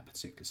some in that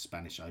particular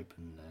Spanish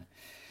Open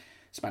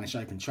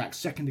track.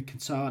 2nd to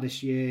Qatar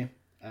this year,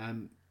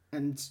 and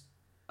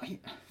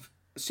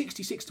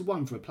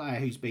 66-1 for a player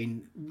who's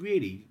been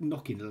really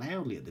knocking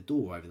loudly at the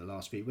door over the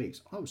last few weeks.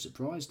 I was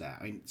surprised at.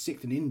 I mean,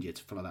 6th in India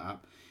to follow that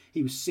up.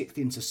 He was 6th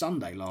into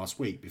Sunday last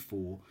week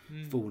before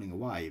falling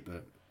away,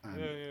 but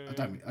I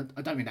don't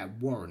think that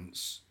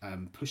warrants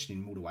pushing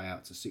him all the way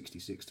out to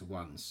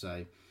 66-1.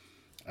 So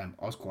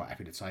I was quite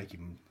happy to take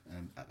him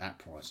at that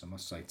price, I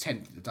must say.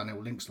 10th at the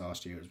Dunhill Links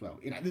last year as well.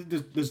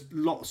 There's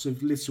lots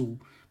of little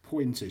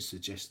pointers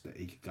suggest that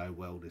he could go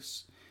well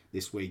this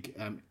week,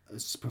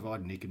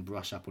 providing he can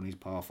brush up on his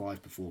par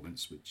 5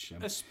 performance, which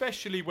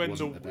especially when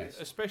wasn't the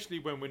best. Especially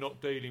when we're not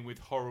dealing with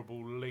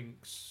horrible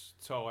links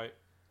type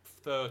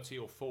 30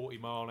 or 40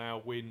 mile an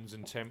hour winds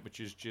and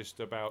temperatures just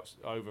about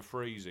over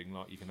freezing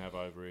like you can have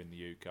over in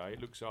the UK.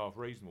 It looks half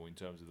reasonable in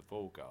terms of the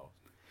forecast.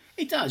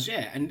 It does,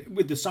 yeah, and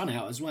with the sun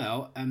out as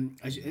well.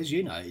 As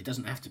you know, it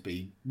doesn't have to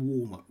be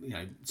warm,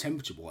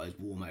 temperature-wise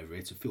warm over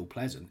here to feel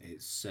pleasant.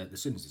 It's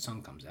as soon as the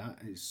sun comes out,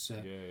 it's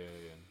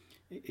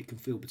it can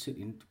feel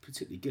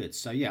particularly good.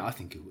 So yeah, I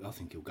think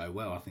he'll go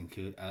well. I think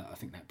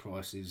that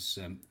price is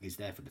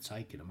there for the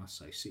taking. I must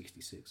say,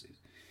 66s.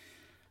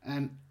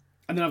 And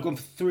then I've gone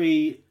for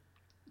 3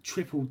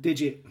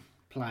 triple-digit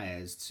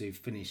players to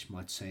finish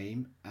my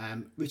team.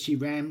 Richie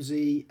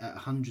Ramsey at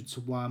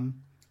 100-1.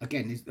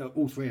 Again,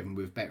 all 3 of them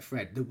with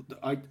Betfred.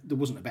 There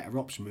wasn't a better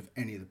option with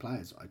any of the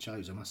players that I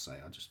chose, I must say.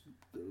 I just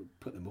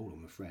put them all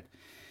on with Fred.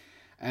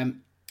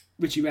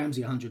 Richie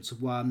Ramsey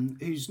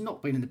 100-1, who's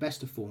not been in the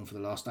best of form for the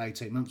last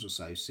 18 months or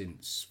so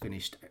since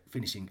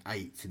finishing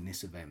 8th in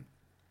this event,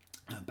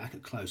 back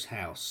at Close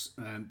House.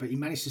 But he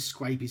managed to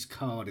scrape his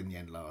card in the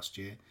end last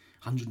year,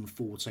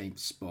 114th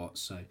spot,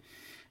 so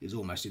he was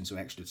almost into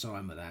extra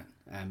time with that,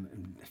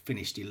 and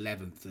finished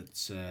 11th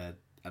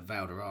at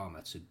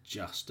Valderrama to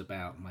just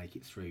about make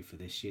it through for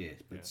this year.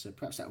 But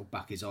perhaps that will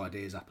buck his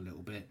ideas up a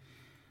little bit.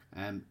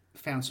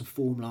 Found some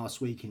form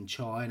last week in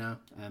China,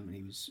 and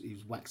he was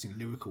waxing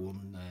lyrical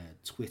on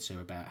Twitter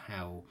about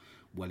how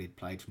well he'd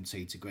played from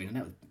tee to green, and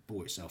that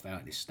bore itself out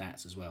in his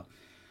stats as well.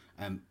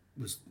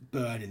 Was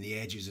burning the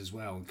edges as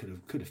well, and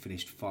could have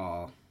finished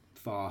far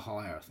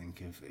higher, I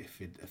think,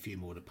 if a few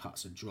more of the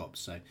putts had dropped.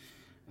 So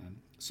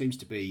seems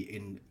to be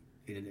in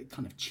a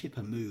kind of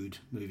chipper mood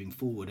moving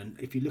forward. And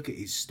if you look at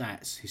his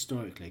stats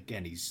historically,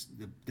 again, he's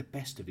the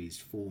best of his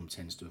form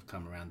tends to have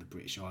come around the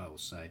British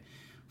Isles. So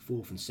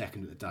 4th and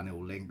 2nd at the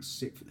Dunhill Links,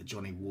 6th at the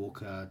Johnny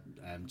Walker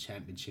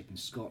Championship in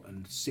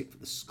Scotland, 6th at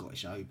the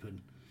Scottish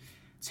Open,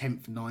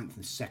 10th, 9th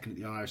and 2nd at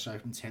the Irish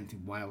Open, 10th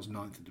in Wales,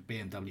 9th at the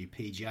BMW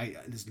PGA.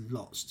 There's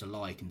lots to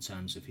like in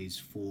terms of his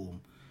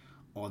form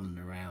on and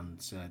around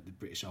the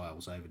British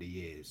Isles over the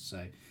years.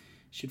 So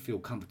should feel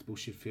comfortable,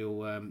 should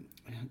feel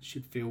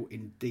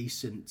in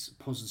decent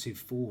positive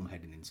form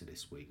heading into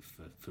this week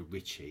for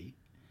Richie.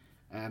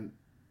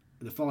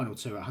 The final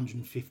two at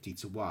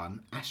 150-1.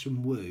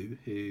 Ashwin Wu,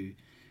 who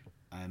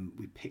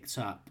we picked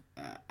up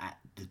at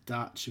the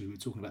Dutch, we were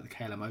talking about the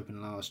KLM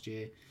Open last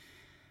year.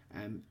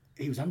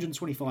 He was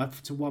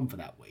 125-1 for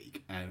that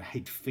week.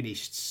 He'd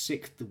finished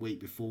 6th the week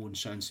before and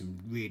shown some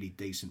really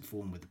decent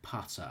form with the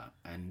putter.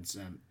 And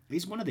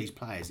he's one of these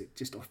players that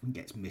just often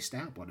gets missed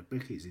out by the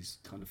bookies. He's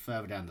kind of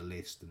further down the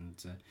list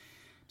and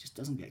just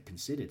doesn't get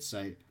considered.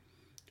 So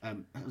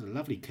that was a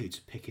lovely coup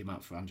to pick him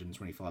up for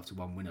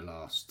 125-1 winner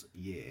last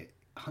year.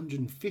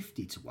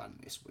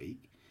 150-1 this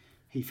week.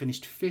 He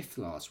finished 5th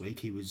last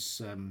week. He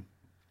was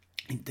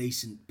in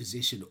decent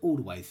position all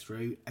the way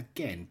through.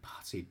 Again,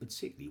 putted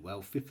particularly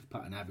well. 5th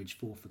putting average,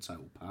 4th for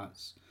total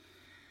putts.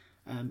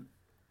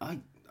 I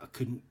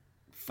couldn't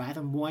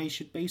fathom why he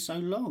should be so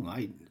long.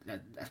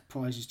 That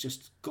prize has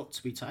just got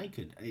to be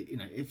taken.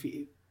 If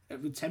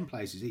with 10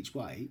 places each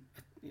way,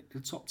 the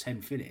top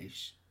 10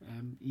 finish,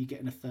 you're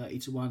getting a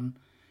 30-1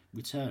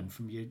 return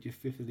from your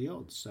 5th of the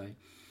odds. So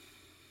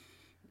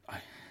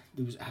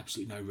there was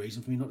absolutely no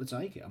reason for me not to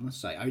take it, I must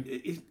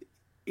say.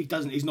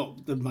 He's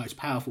not the most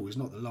powerful, he's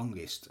not the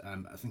longest.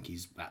 I think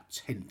he's about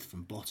 10th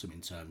from bottom in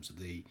terms of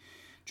the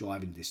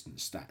driving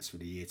distance stats for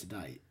the year to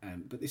date.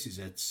 But this is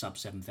a sub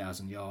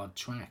 7,000 yard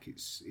track.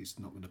 It's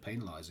not going to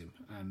penalise him.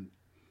 And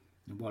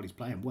while he's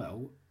playing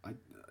well,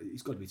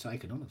 he's got to be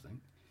taken on, I think.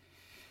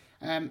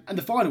 And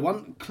the final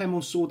one,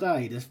 Clément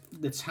Sordet,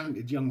 the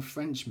talented young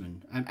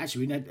Frenchman.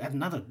 Actually, we had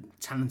another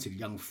talented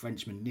young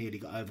Frenchman nearly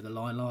got over the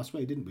line last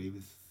week, didn't we,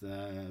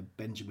 with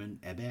Benjamin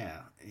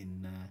Hebert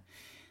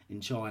in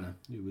China,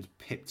 who was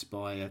pipped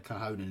by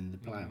Kohonen in the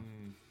playoff.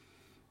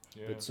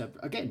 Yeah.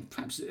 But again,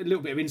 perhaps a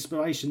little bit of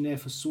inspiration there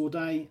for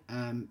Sordet.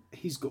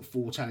 He's got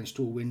 4 Challenge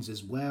Tour wins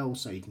as well,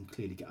 so he can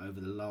clearly get over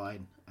the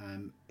line.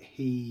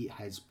 He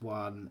has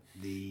won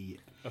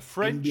a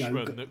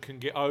Frenchman that can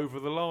get over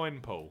the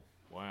line, Paul.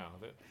 Wow,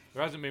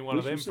 there hasn't been one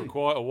of them for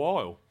quite a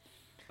while.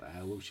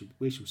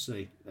 We shall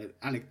see.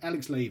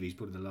 Alex Levy's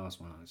probably the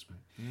last one, I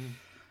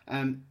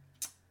expect.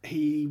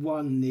 He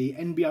won the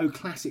NBO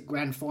Classic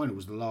Grand Final,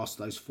 was the last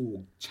of those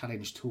 4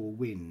 Challenge Tour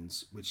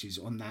wins, which is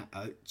on that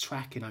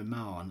track in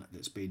Oman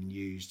that's been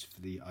used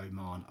for the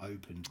Oman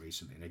Open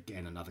recently. And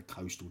again, another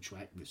coastal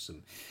track with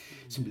some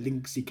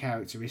linksy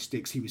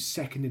characteristics. He was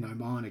 2nd in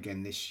Oman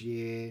again this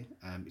year.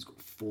 He's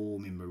got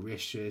form in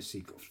Mauritius.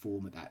 He's got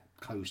form at that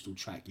coastal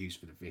track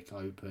used for the Vic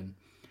Open.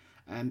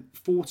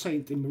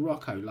 14th in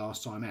Morocco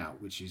last time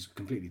out, which is a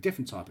completely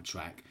different type of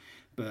track.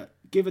 But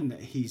given that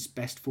his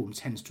best form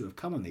tends to have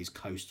come on these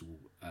coastal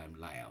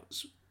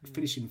layouts,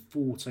 finishing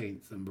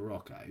 14th in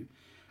Morocco,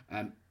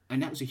 and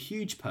that was a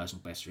huge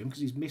personal best for him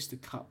because he's missed the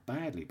cut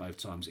badly both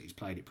times that he's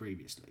played it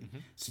previously,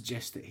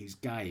 suggests that his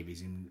game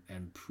is in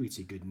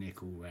pretty good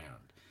nick all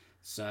round.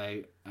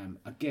 So,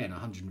 again,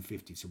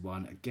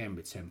 150-1, again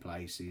with 10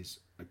 places,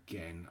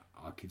 again,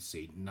 I could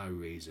see no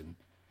reason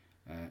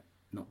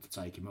not to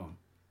take him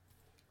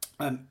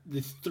on.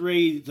 The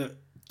 3 that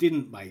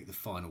didn't make the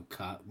final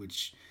cut,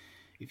 which,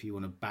 if you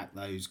want to back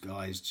those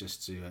guys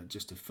just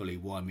to fully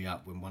wind me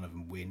up when one of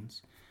them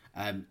wins,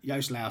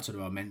 Joost Luiten,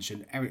 who I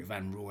mentioned, Eric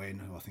Van Rooyen,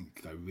 who I think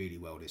could go really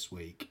well this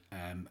week,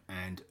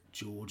 and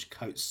George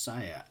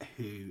Coetzee,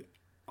 who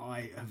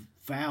I have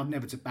vowed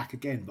never to back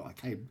again, but I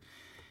came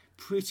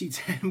pretty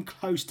damn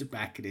close to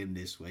backing him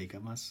this week, I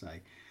must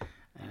say.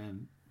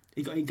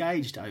 He got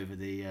engaged over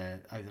the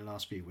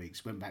last few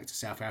weeks. Went back to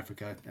South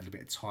Africa, had a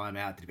bit of time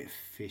out, did a bit of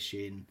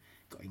fishing,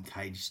 got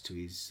engaged to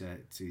his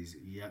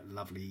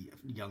lovely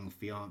young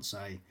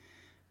fiancée.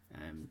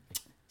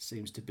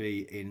 Seems to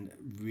be in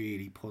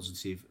really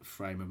positive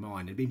frame of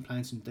mind. He'd been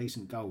playing some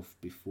decent golf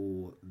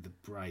before the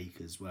break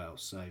as well,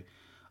 so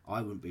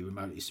I wouldn't be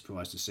remotely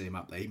surprised to see him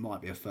up there. He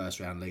might be a first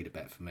round leader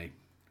bet for me.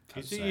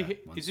 Is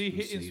he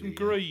hitting some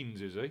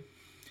greens, is he?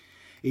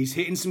 He's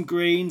hitting some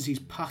greens, he's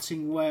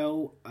putting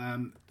well.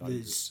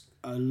 There's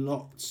a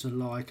lot to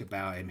like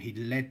about him. He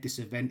led this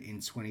event in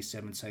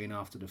 2017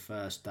 after the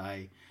first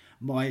day.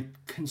 My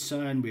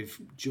concern with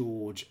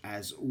George,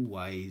 as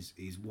always,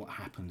 is what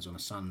happens on a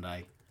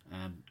Sunday.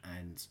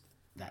 And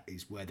that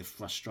is where the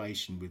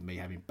frustration with me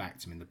having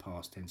backed him in the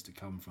past tends to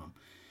come from.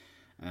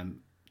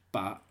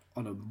 But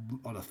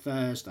on a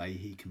Thursday,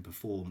 he can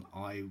perform.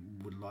 I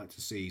would like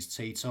to see his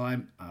tee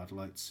time. I'd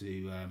like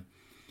to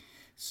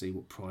see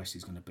what price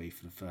he's going to be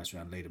for the first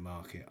round leader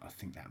market. I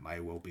think that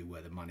may well be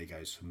where the money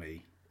goes for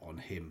me on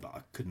him, but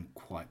I couldn't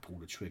quite pull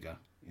the trigger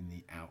in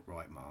the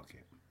outright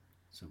market.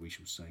 So we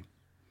shall see.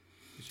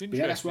 It's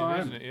interesting,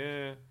 isn't it?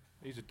 Yeah.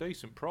 He's a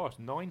decent price,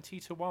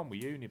 90-1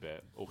 with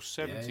Unibet, or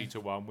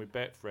 70-1 with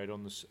Betfred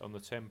on the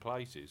 10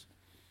 places.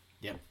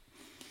 Yep.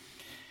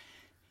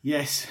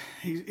 Yes,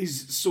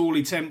 he's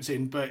sorely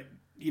tempting, but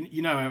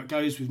you know how it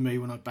goes with me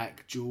when I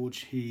back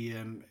George. He's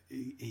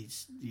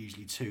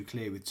usually too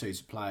clear with two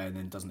to play and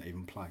then doesn't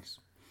even place,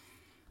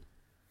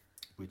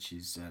 which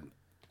is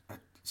a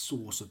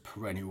source of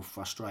perennial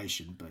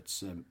frustration. But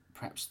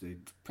perhaps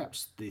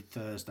the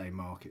Thursday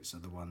markets are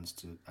the ones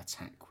to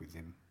attack with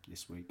him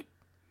this week.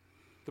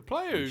 The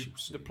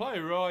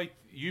player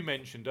you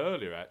mentioned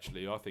earlier,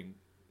 actually, I think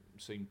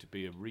seemed to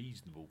be a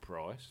reasonable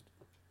price,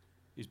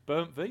 is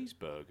Bernd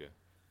Wiesberger.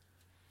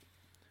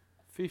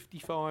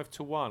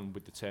 55-1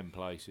 with the 10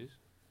 places.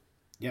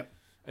 Yep.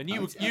 And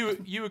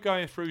you were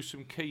going through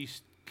some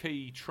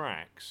key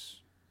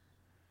tracks,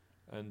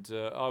 and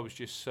I was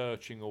just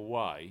searching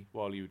away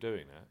while you were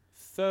doing that.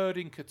 Third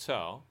in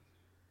Qatar.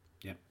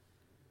 Yep.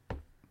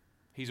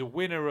 He's a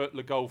winner at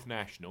Le Golf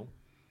National.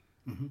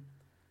 Mm-hmm.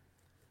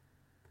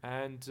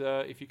 And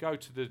if you go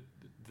to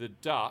the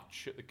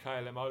Dutch at the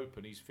KLM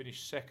Open, he's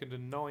finished 2nd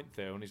and 9th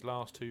there on his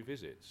last 2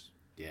 visits.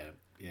 Yeah.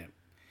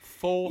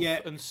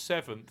 4th and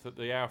 7th at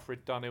the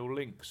Alfred Dunhill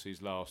Links,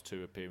 his last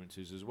 2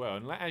 appearances as well.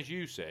 And as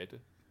you said,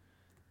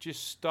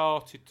 just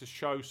started to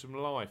show some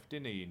life,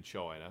 didn't he, in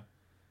China?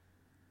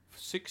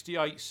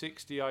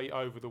 68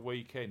 over the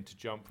weekend to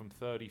jump from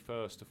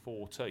 31st to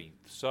 14th.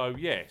 So,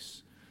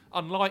 yes,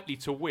 unlikely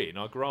to win,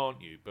 I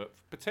grant you, but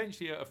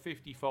potentially at a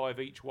 55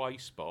 each way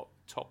spot,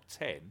 top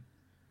 10,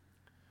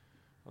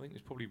 I think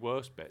there's probably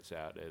worse bets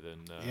out there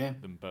than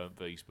Bernd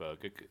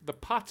Wiesberger. The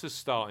putter's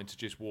starting to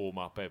just warm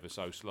up ever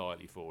so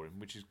slightly for him,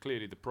 which is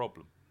clearly the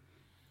problem.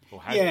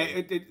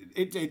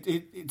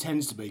 It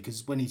tends to be,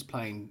 because when he's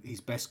playing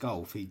his best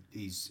golf,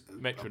 he's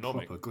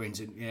metronomic. Proper greens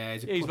in,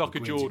 he's like a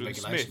Jordan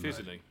Smith,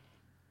 isn't he?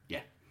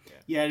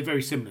 Yeah,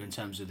 very similar in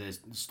terms of their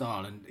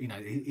style, and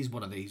he's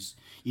one of these.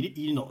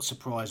 You're not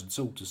surprised at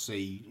all to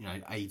see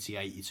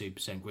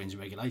 82% greens in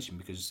regulation,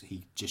 because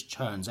he just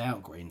churns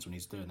out greens when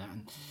he's doing that.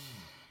 And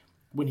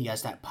when he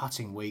has that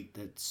putting week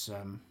that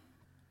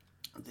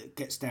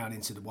gets down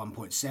into the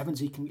 1.7s,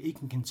 he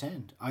can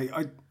contend.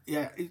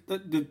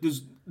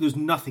 There's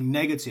nothing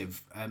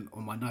negative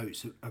on my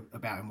notes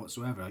about him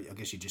whatsoever. I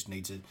guess you just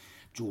need to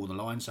draw the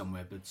line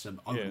somewhere. But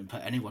I wouldn't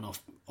put anyone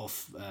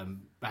off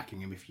backing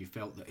him if you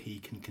felt that he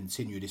can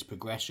continue this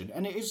progression.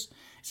 And it's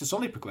a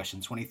solid progression,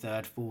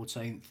 23rd,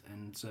 14th,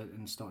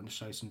 and starting to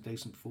show some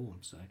decent form.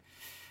 So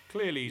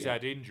clearly he's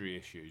had injury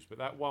issues, but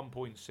that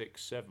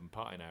 1.67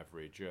 putting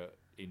average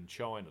in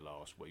China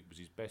last week was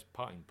his best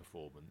putting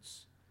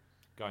performance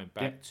going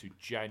back to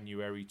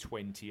January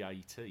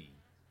 2018.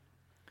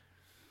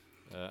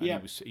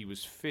 He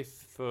was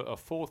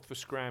fourth for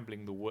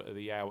scrambling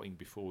the outing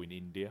before in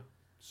India.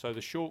 So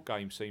the short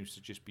game seems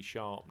to just be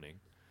sharpening,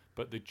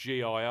 but the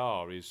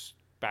GIR is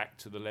back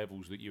to the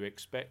levels that you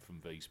expect from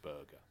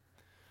Wiesberger.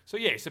 So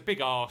it's a big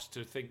ask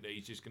to think that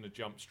he's just going to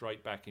jump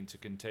straight back into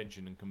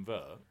contention and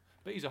convert.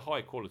 But he's a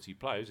high quality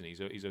player, isn't he?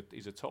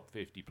 He's a top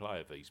 50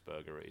 player,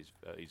 Wiesberger,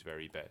 at his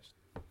very best.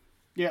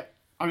 Yeah,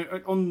 I mean,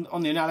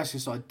 on the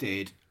analysis I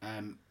did,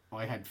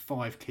 I had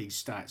 5 key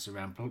stats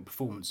around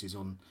performances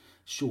on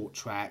short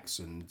tracks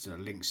and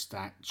link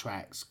stack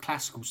tracks,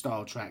 classical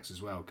style tracks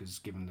as well, because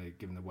given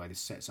the way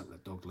this sets up the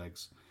dog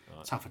legs,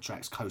 tougher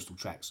tracks, coastal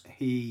tracks,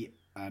 he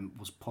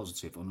was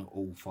positive on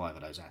all 5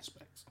 of those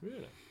aspects.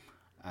 Really?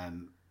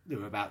 There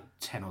were about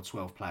 10 or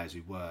 12 players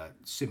who were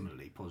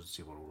similarly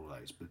positive on all of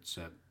those, but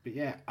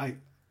yeah, I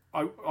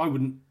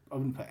wouldn't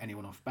put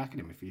anyone off backing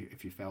him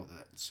if you felt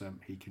that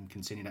he can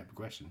continue that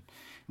progression,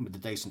 and with the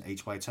decent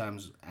each way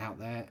terms out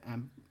there,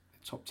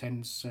 top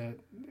 10's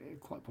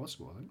quite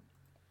possible, I think.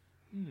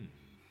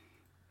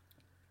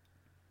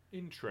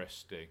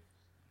 Interesting.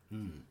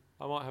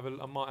 I might have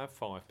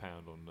 £5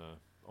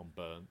 on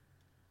Burn,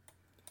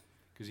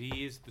 because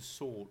he is the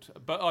sort.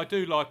 But I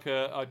do like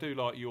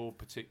your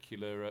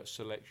particular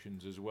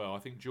selections as well. I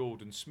think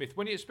Jordan Smith,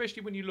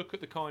 especially when you look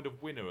at the kind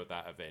of winner at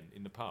that event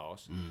in the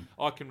past.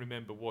 I can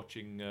remember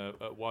watching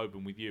at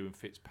Woburn with you, and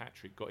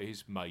Fitzpatrick got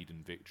his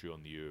maiden victory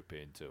on the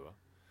European Tour.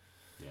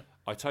 Yeah.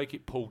 I take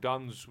it Paul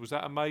Dunn's, was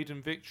that a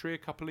maiden victory a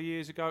couple of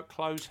years ago at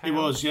Close House? It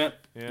was,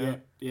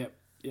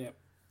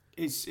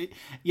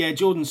 yeah.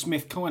 Jordan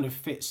Smith kind of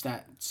fits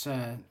that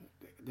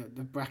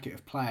the bracket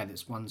of player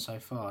that's won so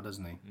far,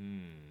 doesn't he?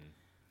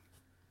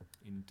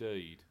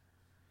 Indeed.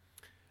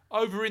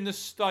 Over in the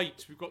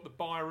States, we've got the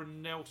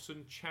Byron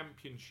Nelson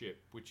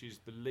Championship, which is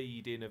the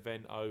lead-in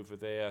event over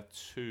there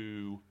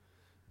to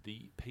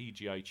the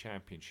PGA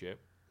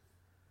Championship.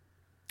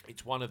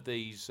 It's one of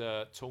these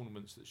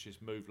tournaments that's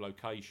just moved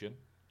location,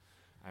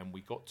 and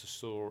we got to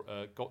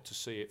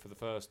see it for the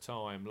first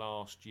time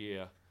last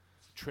year.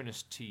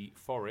 Trinity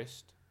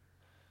Forest,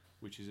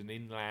 which is an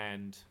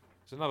inland.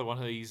 It's another one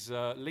of these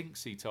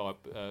linksy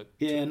type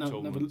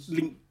tournaments.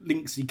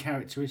 Linksy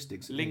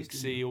characteristics.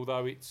 Linksy,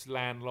 although it's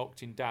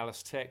landlocked in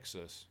Dallas,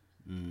 Texas.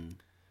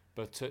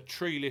 But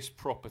treeless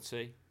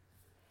property,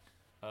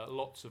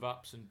 lots of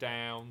ups and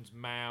downs,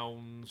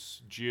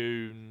 mounds,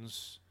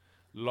 dunes,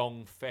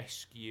 long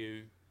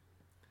fescue,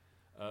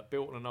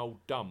 built on an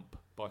old dump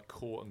by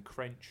Court and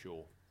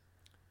Crenshaw.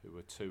 who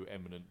are two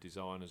eminent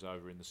designers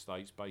over in the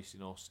States, based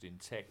in Austin,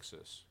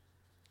 Texas.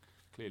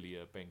 Clearly,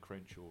 Ben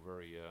Crenshaw,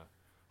 very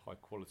high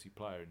quality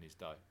player in his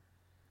day.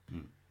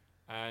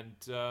 And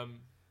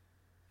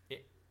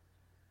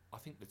I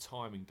think the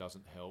timing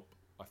doesn't help.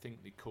 I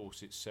think the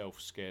course itself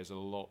scares a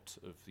lot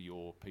of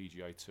your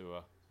PGA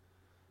Tour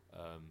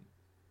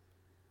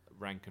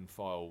rank and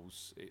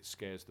files. It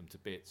scares them to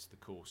bits, the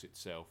course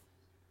itself.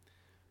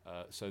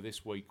 So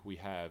this week we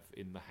have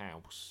in the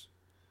house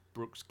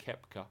Brooks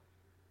Koepka,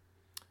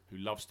 who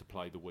loves to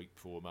play the week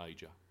before a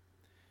major,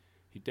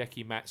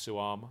 Hideki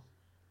Matsuyama,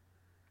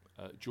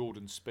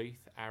 Jordan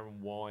Spieth,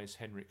 Aaron Wise,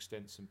 Henrik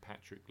Stenson,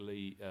 Patrick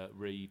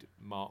Reed,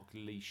 Mark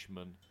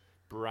Leishman,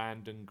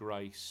 Brandon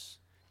Grace,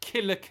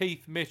 Killer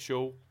Keith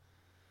Mitchell,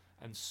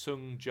 and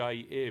Sung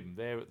Jae Im.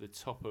 They're at the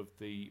top of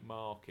the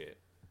market.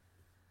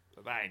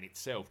 That in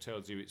itself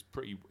tells you it's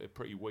a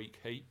pretty weak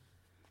heat.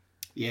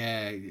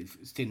 Yeah, it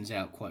thins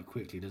out quite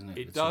quickly, doesn't it?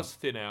 It does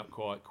thin out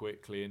quite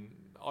quickly, and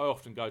I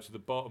often go to the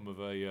bottom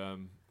of a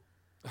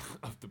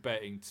of the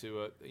betting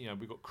to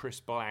we've got Chris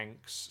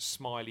Blanks,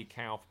 Smiley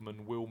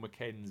Kaufman, Will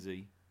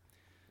Mackenzie,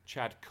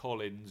 Chad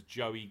Collins,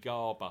 Joey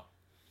Garber,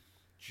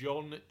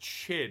 John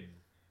Chin,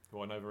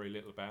 who I know very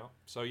little about.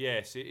 So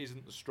yes, it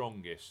isn't the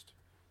strongest.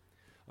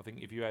 I think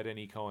if you had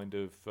any kind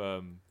of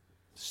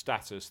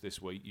status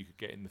this week, you could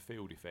get in the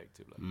field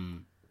effectively.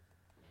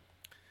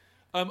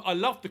 I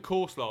loved the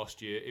course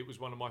last year. It was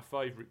one of my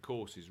favourite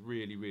courses.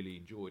 Really, really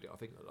enjoyed it. I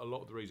think a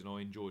lot of the reason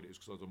I enjoyed it is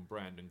because I was on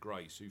Brandon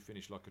Grace, who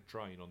finished like a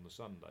train on the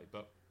Sunday.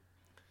 But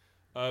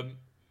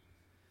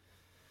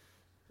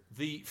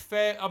the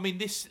fair, I mean,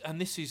 this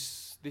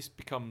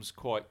becomes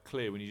quite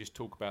clear when you just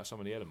talk about some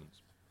of the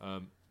elements.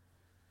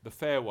 The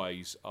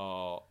fairways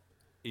are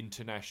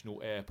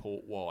international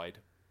airport wide.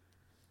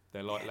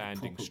 They're like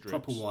landing strips.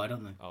 Proper wide,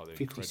 aren't they? Oh, they're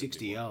 50,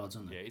 60 yards,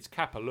 aren't they? Yeah, it's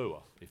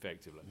Kapalua,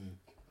 effectively.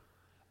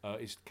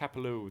 It's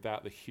Kapalua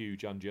without the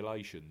huge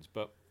undulations,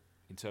 but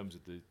in terms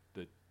of the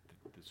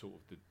sort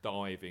of the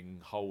diving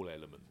hole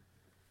element.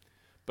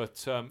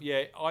 But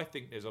I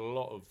think there's a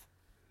lot of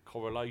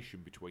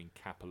correlation between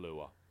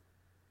Kapalua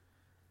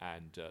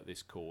and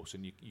this course,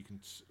 and you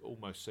can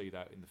almost see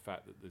that in the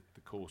fact that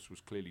the course was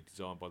clearly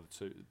designed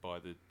by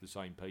the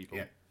same people.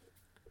 Yeah.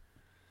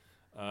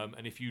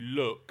 And if you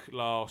look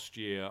last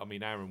year, I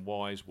mean, Aaron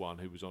Wise won,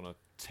 who was on a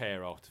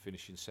tear after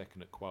finishing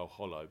second at Quail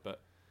Hollow,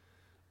 but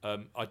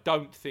I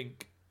don't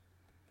think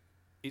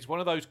it's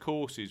one of those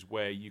courses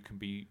where you can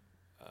be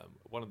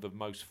one of the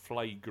most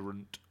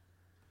flagrant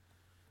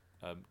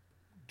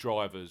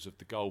drivers of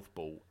the golf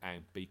ball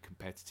and be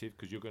competitive,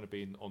 because you're going to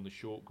be on the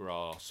short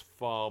grass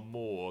far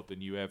more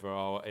than you ever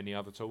are any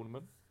other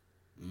tournament.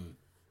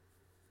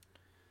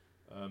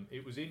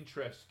 It was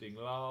interesting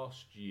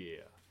last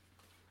year.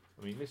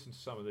 I mean, listen to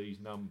some of these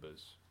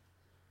numbers.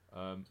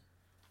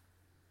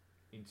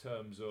 In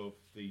terms of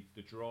the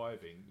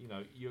driving,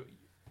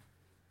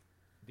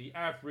 the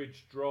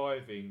average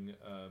driving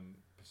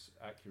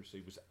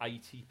accuracy was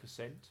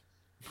 80%.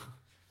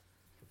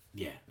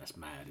 Yeah, that's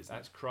mad, isn't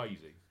That's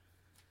crazy.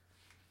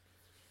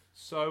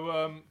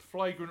 So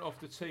flagrant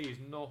off the tee is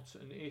not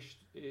an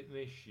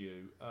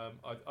issue.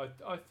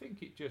 I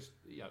think it just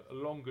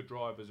longer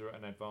drivers are at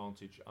an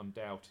advantage,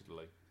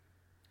 undoubtedly.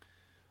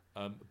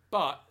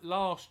 But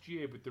last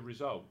year with the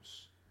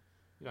results,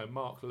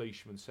 Mark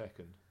Leishman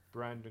second,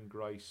 Brandon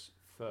Grace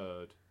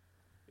third,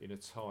 in a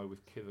tie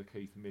with Killer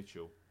Keith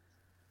Mitchell.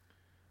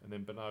 And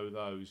then below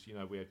those,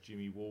 we had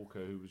Jimmy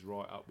Walker, who was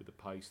right up with the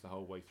pace the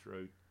whole way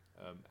through.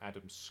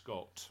 Adam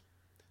Scott,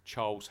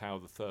 Charles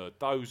Howe III.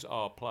 Those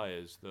are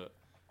players that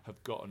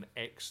have got an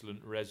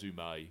excellent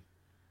resume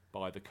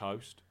by the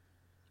coast.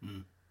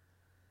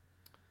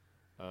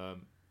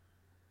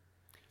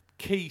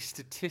 Key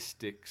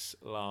statistics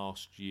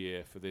last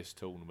year for this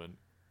tournament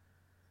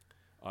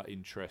are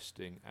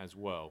interesting as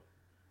well.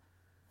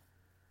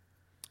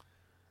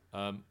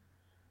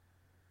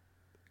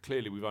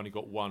 Clearly, we've only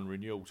got one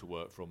renewal to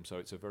work from, so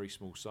it's a very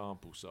small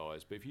sample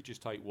size. But if you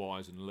just take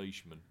Wise and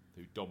Leishman,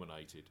 who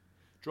dominated,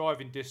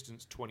 driving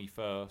distance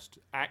 21st,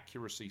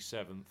 accuracy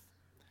 7th,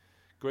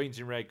 greens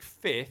in reg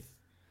 5th,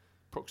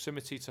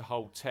 proximity to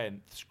hole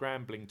 10th,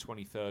 scrambling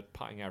 23rd,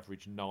 putting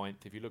average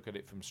 9th. If you look at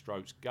it from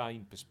strokes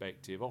gain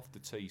perspective, off the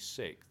tee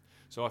 6th.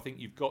 So I think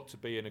you've got to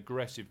be an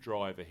aggressive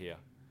driver here.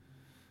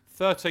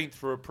 13th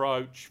for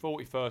approach,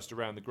 41st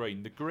around the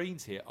green. The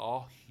greens here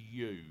are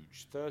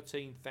huge,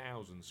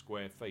 13,000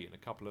 square feet, and a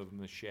couple of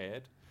them are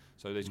shared.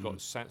 So there's got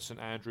St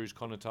Andrews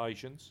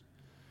connotations.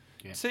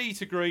 Yeah. Tee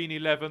to green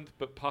 11th,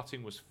 but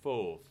putting was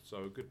 4th.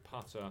 So a good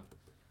putter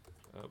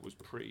was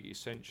pretty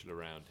essential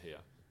around here.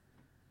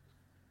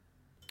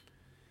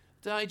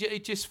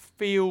 It just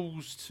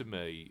feels to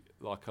me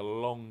like a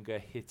longer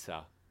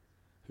hitter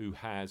who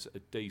has a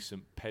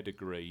decent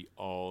pedigree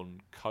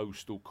on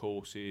coastal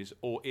courses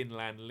or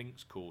inland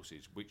links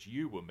courses, which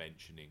you were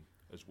mentioning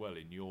as well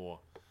in your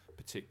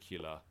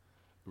particular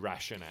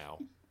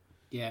rationale.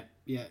 Yeah,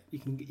 you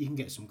can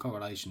get some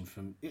correlation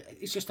from.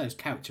 It's just those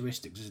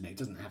characteristics, isn't it? It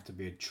doesn't have to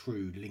be a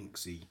true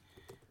linksy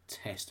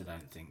test, I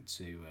don't think,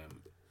 to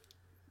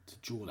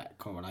draw that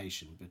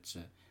correlation. But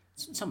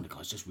some of the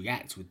guys just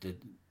react with the,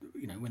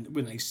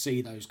 when they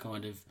see those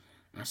kind of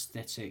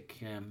aesthetic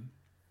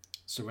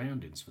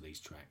surroundings for these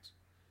tracks.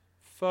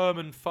 Firm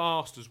and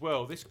fast as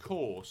well. This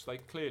course, they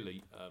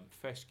clearly,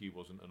 fescue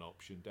wasn't an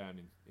option down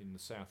in the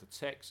south of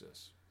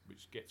Texas,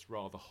 which gets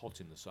rather hot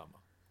in the summer.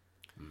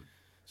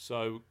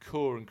 So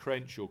Coore and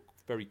Crenshaw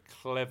very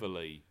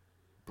cleverly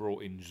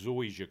brought in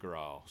zoysia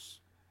grass,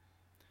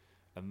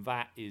 and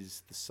that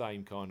is the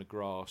same kind of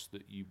grass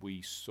that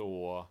we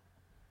saw,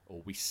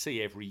 or we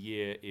see every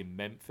year in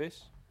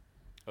Memphis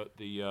at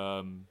the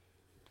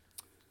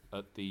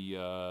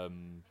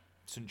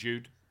St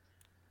Jude.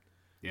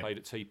 Yep. Played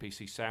at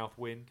TPC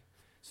Southwind.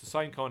 It's the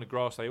same kind of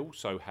grass they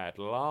also had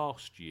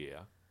last year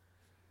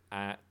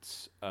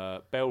at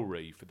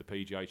Bellerive for the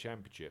PGA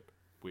Championship,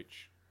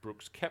 which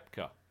Brooks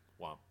Koepka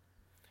won.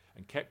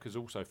 And Koepka's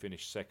also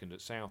finished second at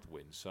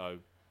Southwind, so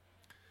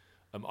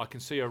I can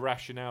see a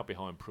rationale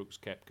behind Brooks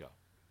Koepka.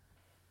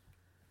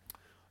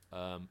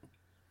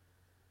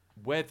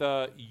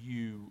 Whether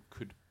you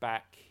could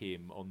back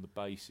him on the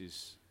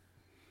basis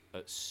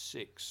at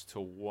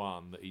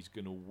 6-1 that he's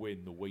going to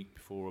win the week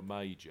before a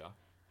major,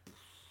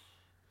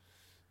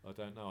 I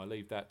don't know. I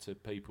leave that to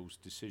people's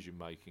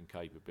decision-making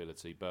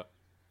capability. But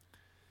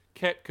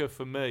Koepka,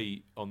 for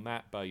me, on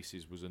that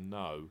basis, was a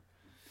no.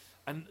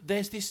 And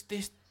there's this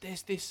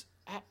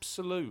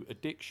absolute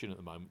addiction at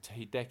the moment to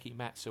Hideki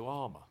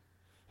Matsuyama,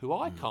 who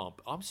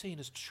I'm seeing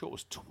as short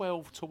as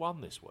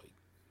 12-1 this week.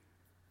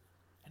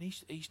 And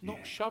he's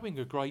not showing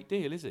a great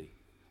deal, is he?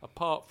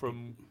 Apart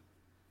from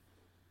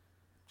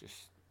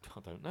just, I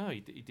don't know,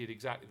 he did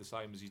exactly the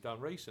same as he's done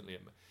recently.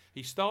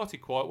 He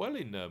started quite well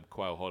in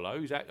Quail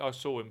Hollow. I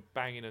saw him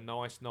banging a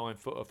nice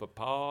 9-footer for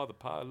par. The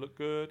par looked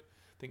good.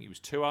 I think he was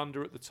 2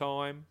 under at the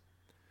time.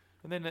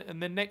 And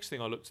then next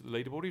thing I looked at the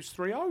leaderboard, he was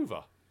 3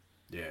 over.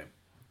 Yeah.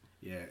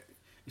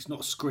 It's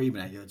not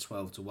screaming at you at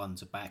 12-1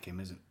 to back him,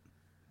 is it?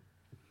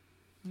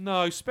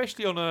 No,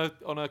 especially on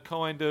a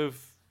kind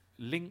of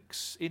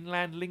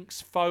inland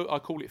links, I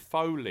call it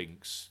faux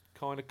links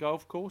kind of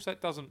golf course.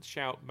 That doesn't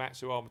shout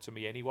Matsuyama to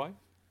me anyway.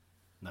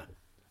 No.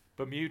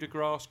 Bermuda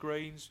grass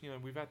greens,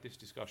 we've had this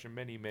discussion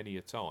many, many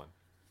a time.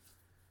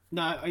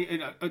 No,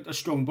 a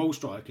strong ball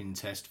striking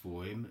test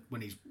for him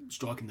when he's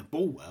striking the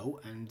ball well,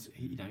 and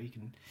he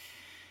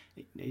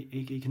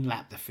can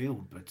lap the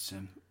field, but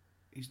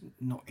he's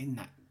not in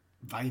that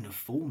vein of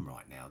form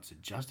right now to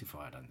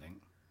justify, I don't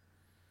think.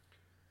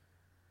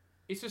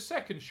 It's a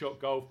second shot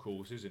golf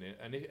course, isn't it?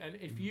 And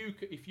if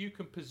you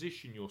can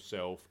position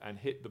yourself and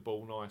hit the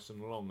ball nice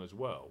and long as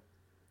well,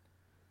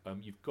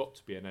 you've got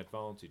to be an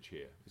advantage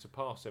here. It's a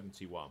par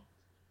 71,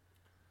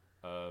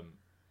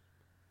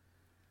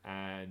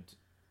 and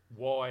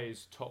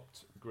Wise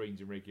topped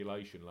greens in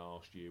regulation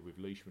last year with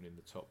Leishman in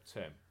the top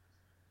 10.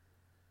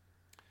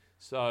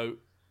 So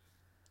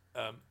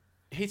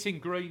hitting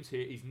greens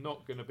here is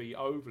not going to be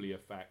overly a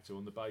factor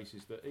on the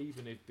basis that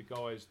even if the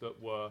guys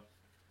that were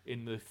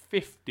in the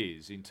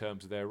 50s in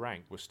terms of their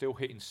rank were still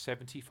hitting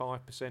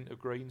 75% of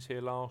greens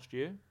here last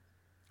year,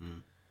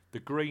 the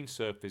green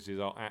surfaces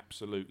are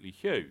absolutely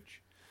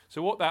huge.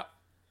 So what that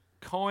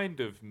kind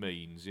of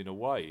means in a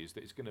way is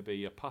that it's going to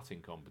be a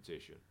putting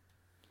competition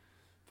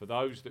for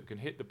those that can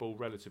hit the ball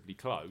relatively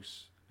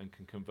close and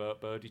can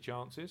convert birdie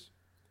chances.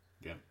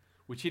 Yeah.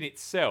 Which in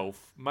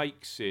itself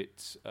makes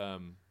it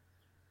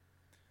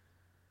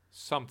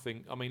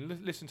something. I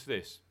mean, listen to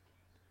this.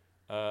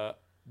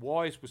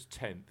 Wise was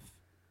 10th,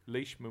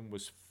 Leishman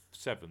was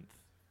 7th,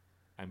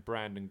 and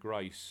Brandon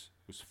Grace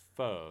was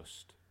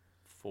 1st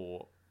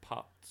for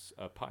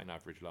putting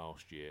average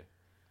last year.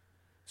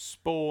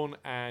 Spawn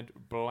and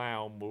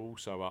Blaum were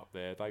also up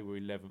there. They were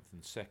 11th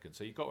and 2nd.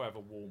 So you've got to have a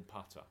warm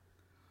putter,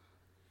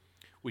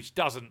 which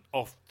doesn't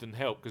often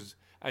help because,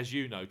 as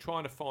you know,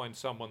 trying to find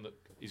someone that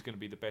is going to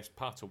be the best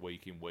putter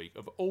week in week,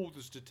 of all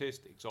the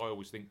statistics, I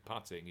always think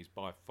putting is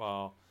by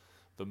far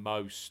the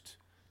most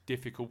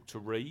difficult to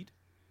read.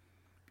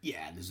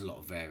 Yeah, there's a lot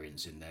of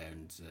variance in there,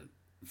 and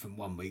from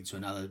one week to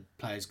another,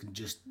 players can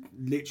just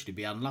literally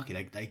be unlucky.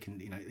 They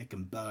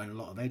can burn a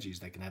lot of edges.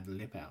 They can have the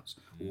lip outs,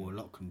 or a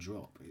lot can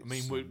drop. I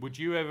mean, would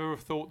you ever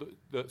have thought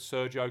that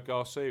Sergio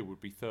Garcia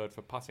would be 3rd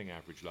for putting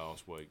average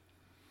last week?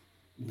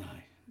 No.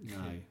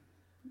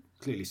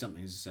 Clearly,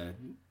 something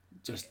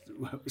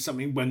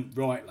went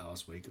right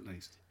last week at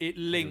least. I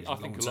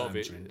think a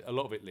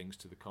lot of it links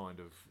to the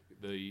kind of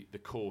the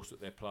course that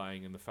they're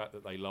playing and the fact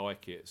that they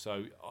like it.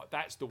 So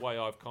that's the way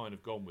I've kind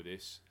of gone with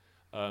this.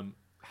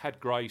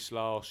 Had Grace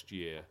last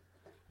year,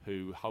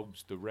 who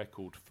holds the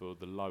record for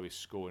the lowest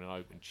score in an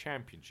Open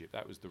Championship.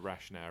 That was the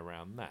rationale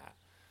around that.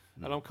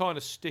 No. And I'm kind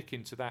of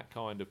sticking to that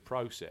kind of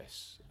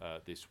process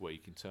this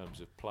week in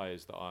terms of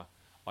players that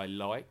I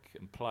like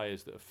and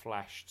players that have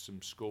flashed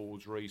some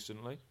scores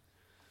recently.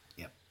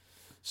 Yep.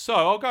 So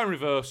I'll go in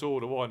reverse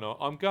order. Why not?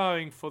 I'm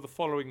going for the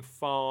following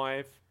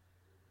 5.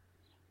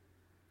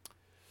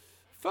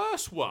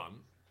 First one,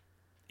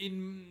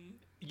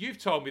 you've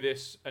told me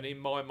this, and in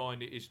my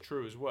mind it is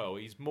true as well.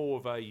 He's more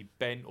of a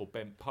bent or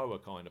bent poa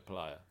kind of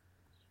player.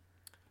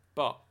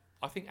 But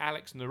I think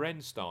Alex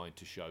Noren's starting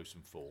to show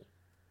some form.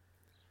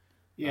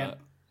 Yeah.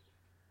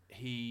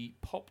 He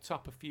popped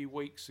up a few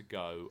weeks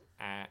ago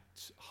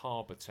at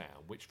Harbour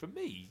Town, which for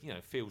me,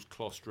 feels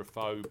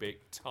claustrophobic,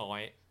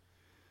 tight.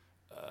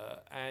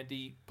 And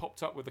he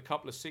popped up with a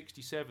couple of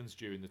 67s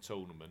during the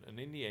tournament, and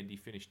in the end he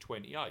finished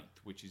 28th,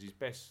 which is his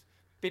best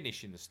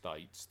finish in the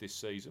States this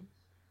season.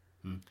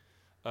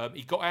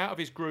 He got out of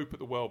his group at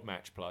the World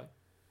Match Play.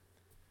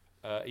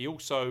 He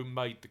also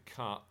made the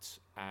cut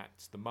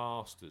at the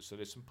Masters, so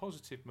there's some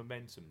positive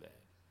momentum there.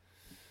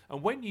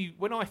 And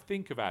when I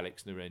think of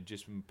Alex Noren,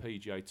 just from a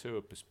PGA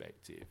Tour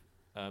perspective,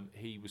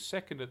 he was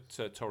second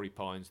at Torrey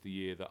Pines the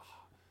year that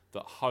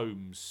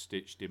Holmes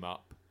stitched him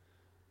up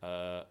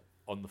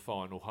on the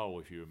final hole,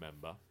 if you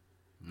remember.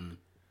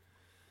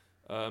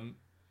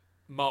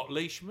 Mark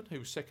Leishman, who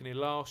was second in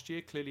last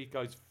year, clearly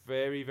goes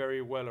very,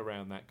 very well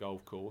around that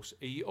golf course.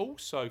 He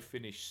also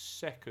finished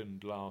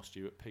second last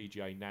year at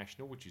PGA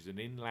National, which is an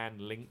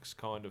inland links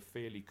kind of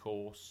feely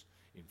course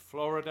in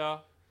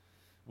Florida.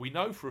 We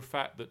know for a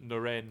fact that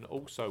Noren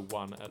also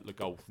won at Le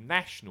Golf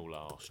National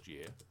last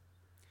year.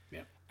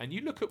 Yeah. And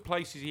you look at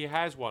places he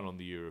has won on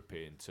the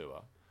European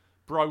Tour.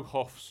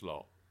 Brohof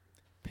Slot,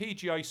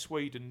 PGA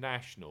Sweden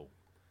National,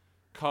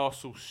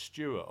 Castle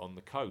Stewart on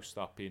the coast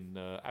up in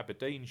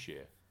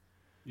Aberdeenshire.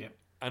 Yep.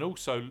 And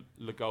also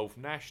Le Golf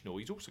National.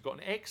 He's also got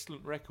an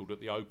excellent record at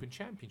the Open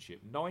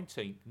Championship.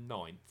 19th,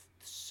 9th,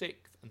 6th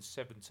and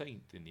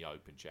 17th in the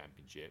Open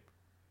Championship.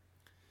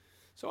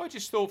 So I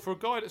just thought, for a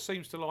guy that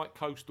seems to like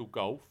coastal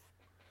golf,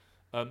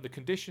 the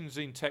conditions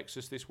in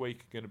Texas this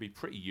week are going to be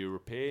pretty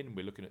European.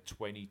 We're looking at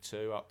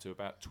 22 up to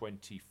about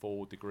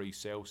 24 degrees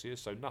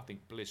Celsius, so nothing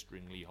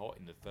blisteringly hot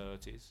in the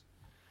 30s.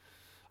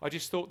 I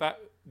just thought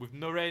that with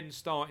Noren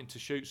starting to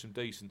shoot some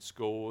decent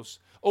scores,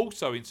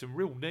 also in some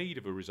real need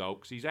of a result,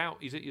 because he's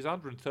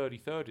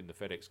 133rd in the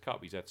FedEx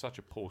Cup. He's had such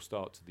a poor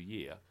start to the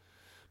year.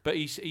 But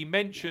he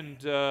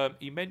mentioned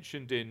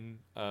in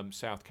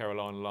South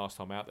Carolina last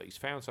time out that he's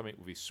found something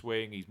with his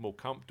swing. He's more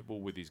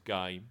comfortable with his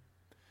game,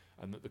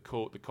 and that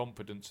the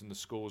confidence and the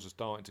scores are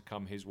starting to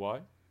come his way.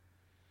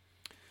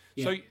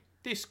 Yeah. So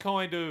this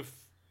kind of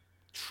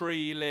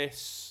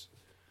treeless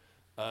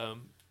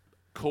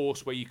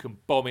course where you can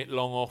bomb it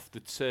long off the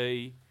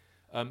tee.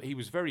 He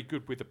was very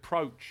good with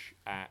approach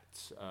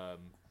at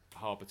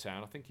Harbour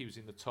Town. I think he was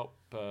in the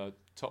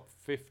top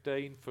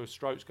 15 for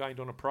strokes gained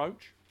on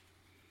approach.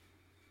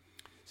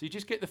 So you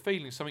just get the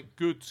feeling something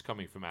good's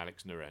coming from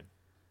Alex Noren.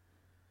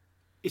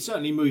 It's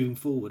certainly moving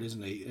forward,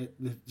 isn't he? At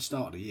the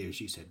start of the year,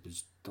 as you said,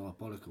 was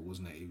diabolical,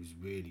 wasn't it? He was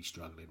really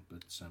struggling.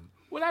 But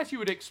well, as you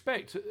would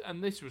expect,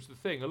 and this was the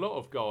thing, a lot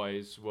of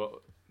guys were,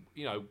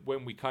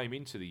 when we came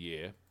into the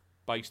year,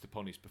 based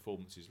upon his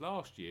performances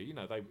last year,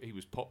 he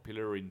was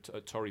popular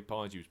at Torrey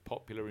Pines, he was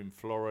popular in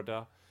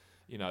Florida,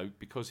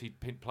 because he'd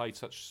played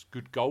such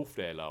good golf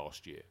there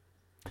last year.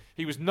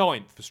 He was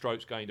 9th for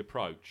strokes gained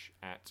approach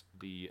at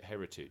the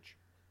Heritage.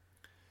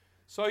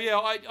 So, yeah,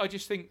 I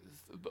just think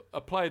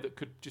a player that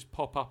could just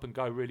pop up and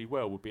go really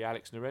well would be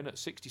Alex Noren at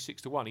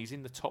 66 to 1. He's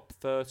in the top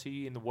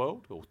 30 in the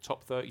world, or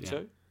top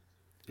 32.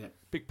 Yeah.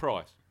 Big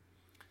price.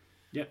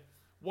 Yeah.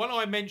 One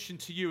I mentioned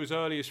to you as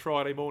early as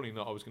Friday morning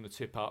that I was going to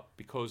tip up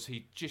because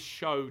he just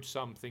showed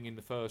something in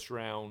the first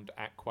round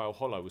at Quail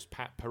Hollow was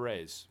Pat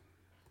Perez.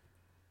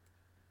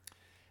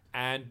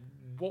 And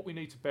what we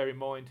need to bear in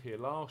mind here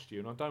last year,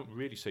 and I don't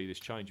really see this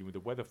changing with the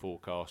weather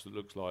forecast, it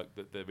looks like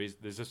that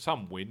there's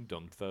some wind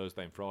on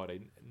Thursday and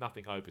Friday,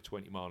 nothing over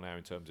 20 mile an hour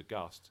in terms of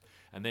gusts,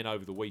 and then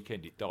over the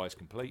weekend it dies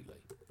completely.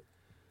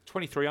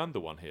 23 under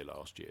won here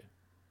last year.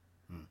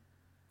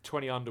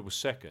 20 under was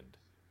second.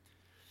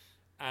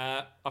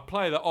 A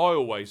player that I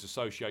always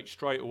associate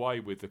straight away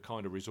with the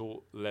kind of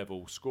resort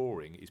level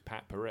scoring is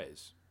Pat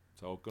Perez.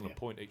 So I'm going to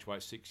point each way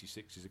at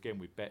 66s again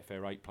with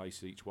Betfair 8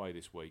 places each way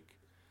this week.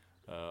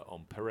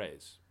 On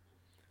Perez.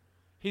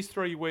 His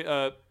three wins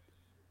on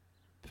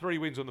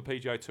the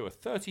PGA Tour: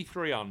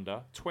 33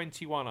 under,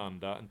 21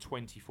 under, and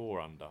 24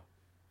 under.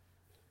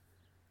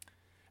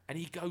 And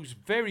he goes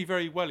very,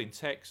 very well in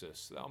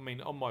Texas. I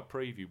mean, on my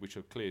preview, which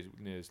are clear,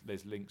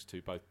 there's links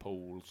to both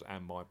Paul's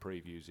and my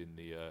previews in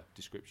the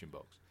description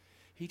box.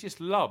 He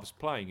just loves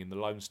playing in the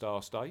Lone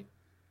Star State.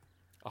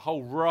 A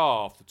whole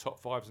raft of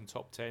top 5s and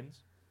top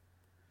 10s.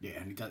 Yeah,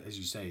 and he does, as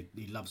you say,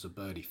 he loves a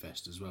birdie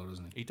fest as well,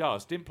 doesn't he? He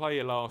does. Didn't play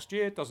here last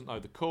year, doesn't know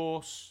the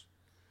course.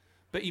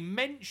 But he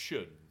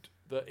mentioned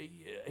that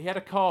he had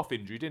a calf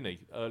injury, didn't he,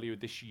 earlier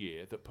this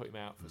year that put him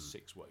out for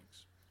 6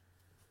 weeks.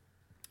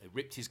 He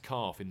ripped his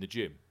calf in the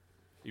gym.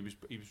 He was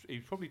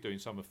probably doing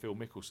some of Phil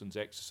Mickelson's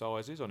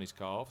exercises on his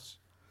calves.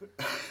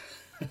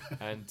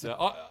 And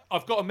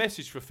I've got a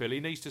message for Phil.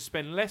 He needs to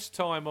spend less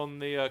time on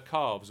the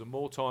calves and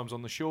more times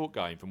on the short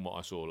game from what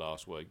I saw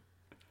last week.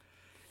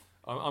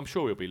 I'm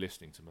sure he'll be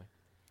listening to me.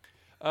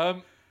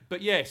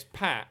 But yes,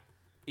 Pat,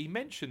 he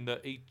mentioned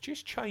that he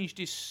just changed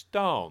his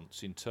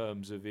stance in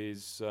terms of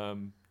his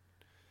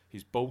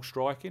ball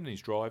striking and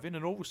his driving,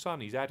 and all of a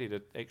sudden he's added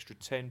an extra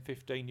 10,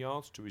 15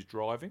 yards to his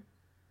driving.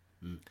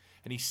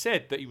 And he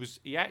said that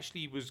he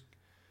actually was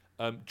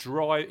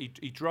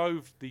He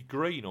drove the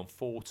green on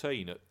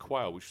 14 at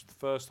Quail, which was the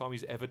first time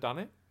he's ever done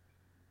it.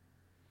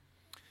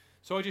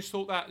 So I just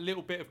thought that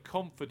little bit of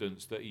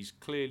confidence that he's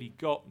clearly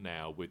got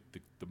now with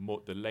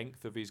the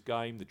length of his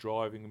game, the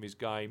driving of his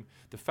game,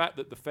 the fact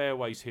that the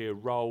fairways here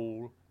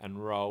roll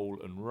and roll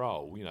and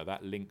roll,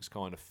 that links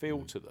kind of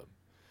feel to them.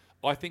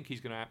 I think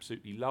he's going to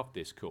absolutely love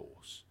this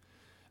course.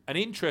 And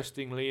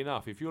interestingly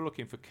enough, if you're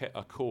looking for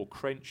a core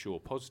Crenshaw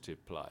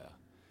positive player,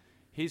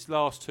 his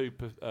last two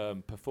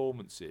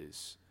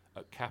performances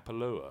at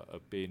Kapalua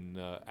have been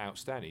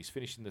outstanding. He's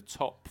finished in the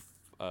top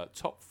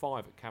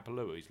 5 at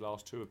Kapalua, his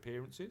last 2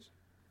 appearances.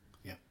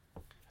 Yeah.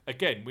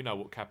 Again, we know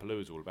what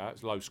Kapalua is all about.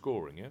 It's low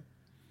scoring, yeah?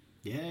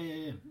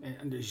 Yeah.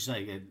 And as you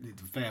say,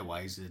 the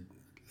fairways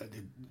are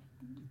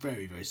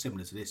very, very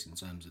similar to this in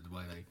terms of the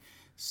way they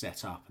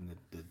set up and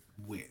the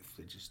width.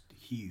 They're just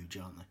huge,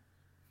 aren't they?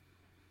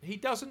 He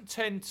doesn't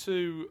tend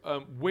to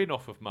win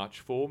off of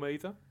much form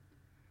either.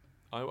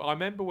 I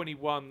remember when he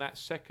won that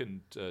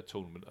second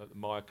tournament at the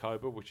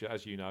Mayakoba, which,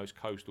 as you know, is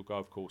Coastal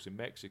Golf Course in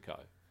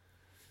Mexico.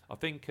 I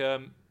think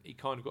he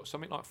kind of got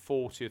something like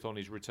 40th on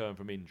his return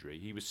from injury.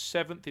 He was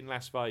 7th in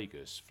Las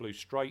Vegas, flew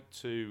straight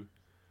to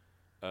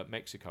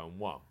Mexico and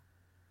won.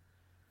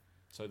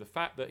 So the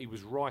fact that he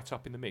was right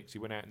up in the mix, he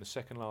went out in the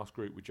second last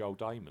group with Joel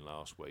Damon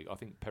last week. I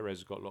think Perez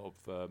has got a lot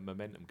of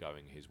momentum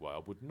going his way. I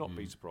would not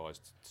be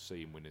surprised to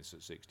see him win this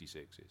at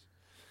 66s.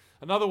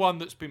 Another one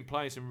that's been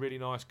playing some really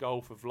nice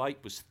golf of late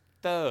was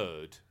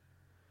third.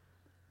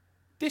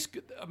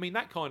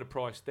 That kind of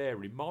price there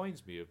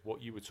reminds me of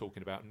what you were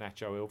talking about,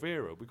 Nacho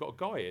Elvira. We've got a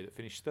guy here that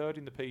finished third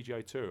in the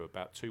PGA Tour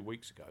about 2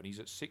 weeks ago, and he's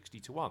at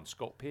 60-1,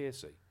 Scott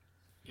Piercy.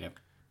 Yep.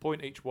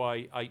 Point each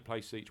way, 8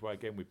 places each way,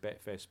 again with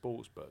Betfair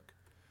Sportsbook.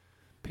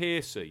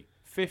 Piercy,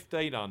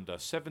 15 under,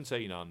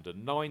 17 under,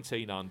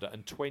 19 under,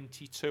 and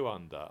 22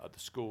 under are the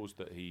scores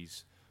that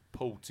he's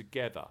pulled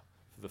together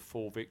for the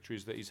 4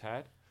 victories that he's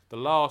had. The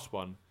last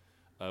one,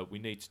 we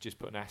need to just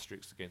put an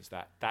asterisk against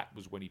that. That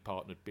was when he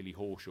partnered Billy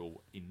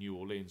Horschel in New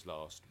Orleans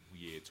last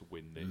year to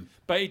win the.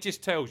 But it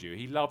just tells you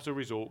he loves a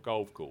resort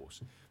golf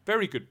course.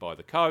 Very good by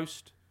the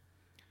coast.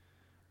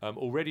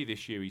 Already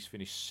this year he's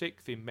finished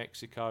 6th in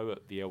Mexico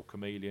at the El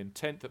Chameleon,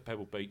 10th at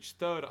Pebble Beach,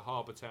 3rd at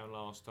Harbour Town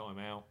last time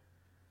out,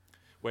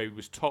 where he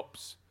was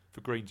tops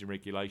for greens in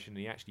regulation, and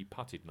he actually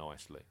putted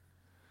nicely.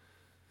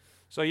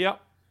 So, yeah,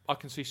 I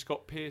can see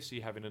Scott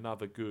Piercy having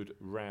another good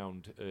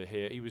round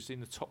here. He was in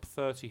the top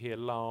 30 here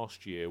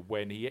last year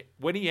when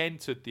he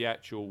entered the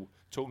actual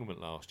tournament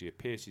last year.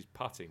 Piercy's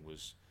putting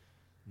was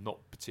not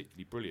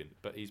particularly brilliant,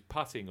 but his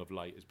putting of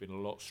late has been a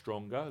lot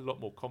stronger, a lot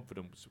more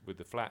confidence with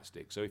the flat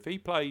stick. So if he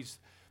plays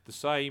the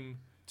same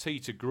tee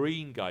to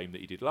green game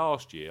that he did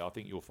last year, I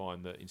think you'll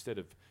find that instead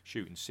of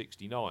shooting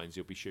 69s,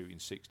 he'll be shooting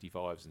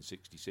 65s and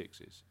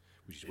 66s,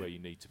 which is where you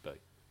need to be.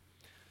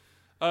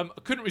 I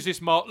couldn't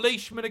resist Mark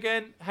Leishman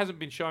again. Hasn't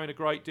been showing a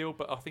great deal,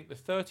 but I think the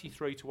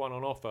 33-1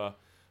 on offer,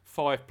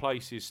 5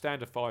 places,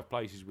 standard 5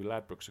 places with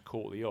Ladbrokes a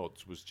quarter the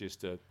odds was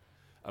just a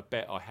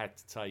bet I had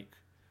to take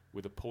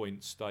with a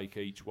point stake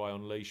each way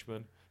on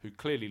Leishman, who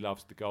clearly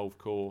loves the golf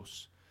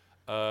course.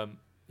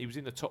 He was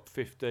in the top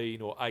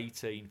 15 or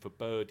 18 for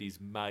birdies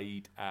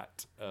made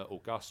at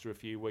Augusta a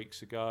few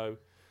weeks ago.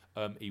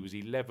 He was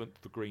 11th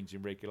for greens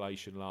in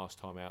regulation last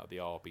time out at the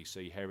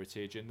RBC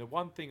Heritage. And the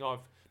one thing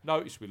I've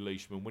noticed with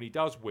Leishman, when he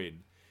does win,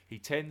 he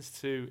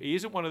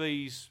isn't one of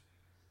these.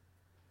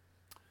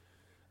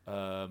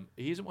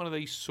 He isn't one of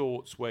these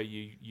sorts where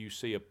you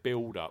see a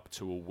build up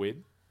to a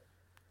win.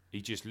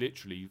 He just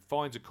literally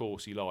finds a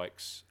course he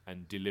likes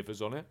and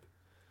delivers on it.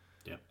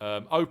 Yeah.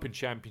 Open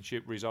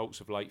Championship results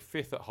of late: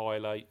 5th at High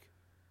Lake,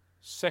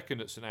 2nd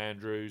at St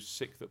Andrews,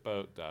 6th at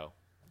Birkdale.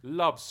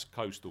 Loves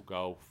coastal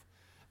golf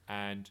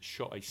and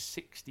shot a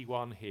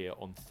 61 here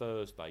on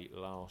Thursday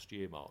last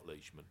year. Mark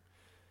Leishman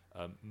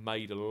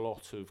made a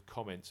lot of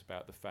comments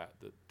about the fact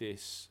that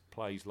this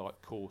plays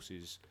like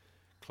courses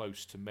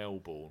close to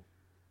Melbourne,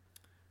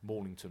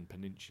 Mornington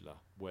Peninsula,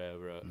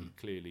 where he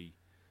clearly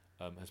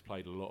has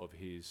played a lot of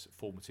his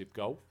formative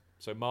golf.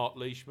 So Mark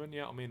Leishman,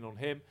 yeah, I'm in on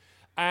him.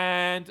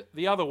 And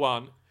the other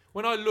one,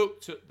 when I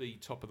looked at the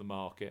top of the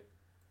market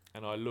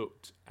and I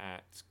looked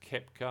at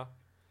Koepka,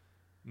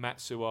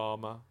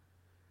 Matsuyama,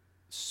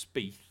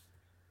 Spieth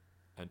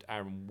and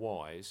Aaron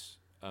Wise,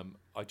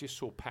 I just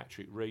saw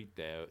Patrick Reed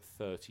there at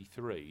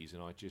 33s,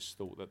 and I just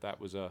thought that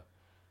was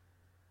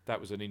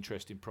an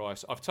interesting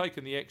price. I've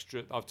taken the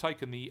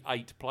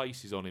 8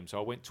 places on him, so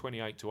I went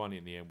 28-1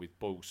 in the end with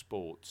Boyle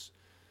Sports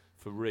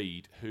for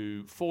Reed,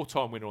 who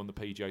 4-time winner on the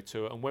PGA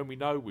Tour. And when we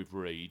know with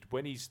Reed,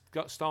 when he's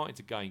starting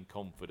to gain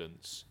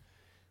confidence,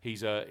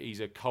 he's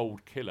a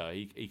cold killer.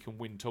 He can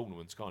win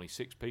tournaments, can't he?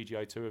 6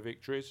 PGA Tour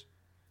victories,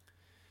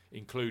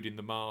 including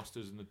the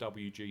Masters and the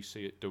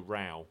WGC at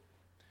Doral.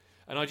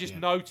 And I just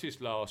noticed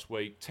last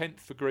week, 10th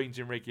for greens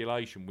in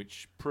regulation,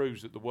 which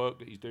proves that the work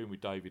that he's doing with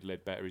David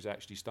Ledbetter is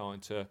actually starting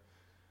to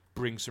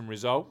bring some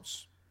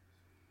results.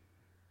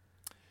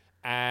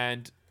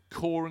 And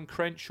Core and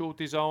Crenshaw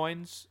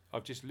designs,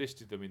 I've just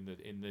listed them in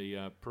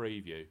the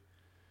preview.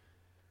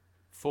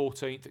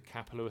 14th at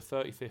Kapalua,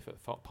 35th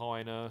at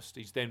Pinehurst.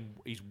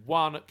 He's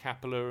won at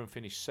Kapalua and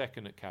finished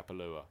second at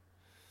Kapalua.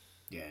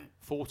 Yeah.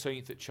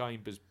 14th at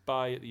Chambers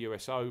Bay at the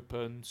US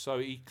Open. So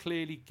he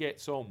clearly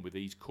gets on with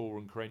these Core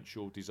and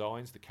Crenshaw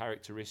designs, the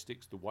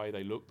characteristics, the way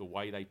they look, the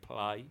way they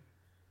play.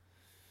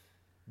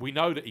 We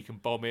know that he can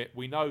bomb it.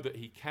 We know that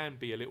he can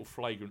be a little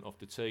flagrant off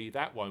the tee.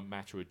 That won't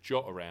matter a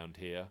jot around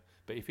here.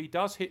 But if he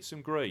does hit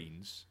some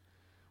greens,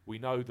 we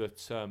know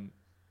that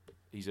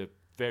he's a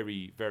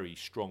very, very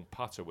strong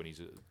putter when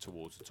he's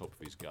towards the top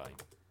of his game.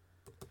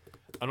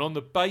 And on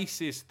the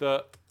basis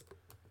that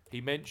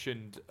he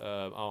mentioned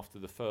after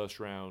the first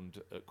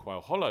round at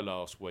Quail Hollow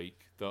last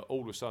week that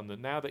all of a sudden,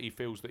 that now that he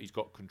feels that he's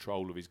got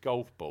control of his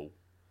golf ball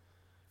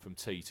from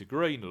tee to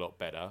green a lot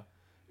better,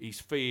 he's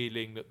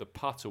feeling that the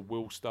putter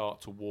will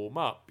start to warm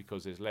up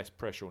because there's less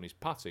pressure on his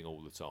putting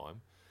all the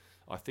time.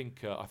 I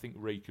think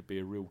Reed could be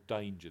a real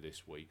danger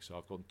this week. So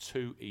I've gone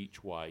 2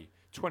 each way,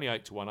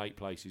 28 to 1, 8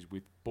 places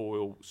with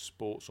Boyle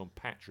Sports on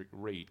Patrick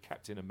Reed,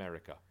 Captain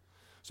America.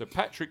 So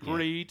Patrick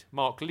Reed,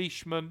 Mark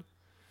Leishman,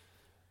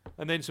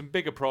 and then some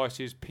bigger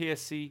prices: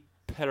 Piercy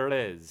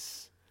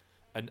Perez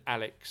and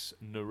Alex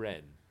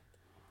Noren.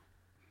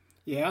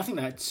 Yeah, I think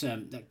that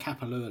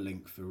Kapalua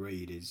link for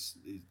Reed is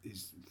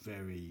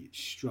very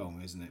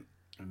strong, isn't it?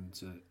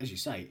 And as you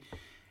say,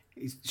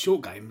 his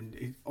short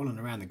game on and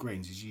around the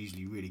greens is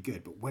usually really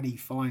good, but when he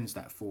finds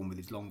that form with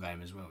his long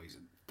game as well, he's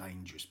a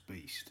dangerous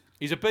beast.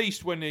 He's a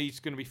beast when he's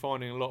going to be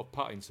finding a lot of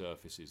putting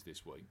surfaces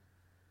this week,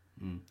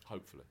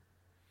 hopefully.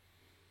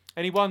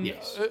 Anyone?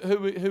 Yes.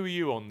 Who are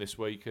you on this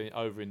week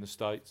over in the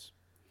States?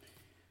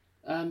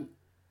 There's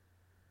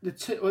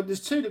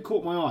two that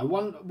caught my eye.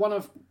 One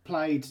I've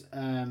played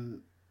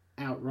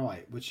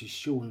outright, which is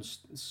Sean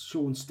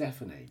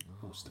Stephanie,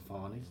 or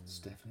Stefani,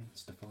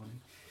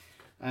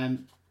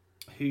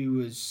 who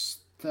was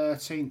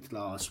 13th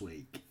last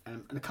week,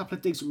 and a couple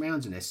of decent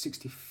rounds in there,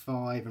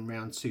 65 in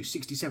round 2,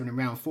 67 in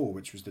round 4,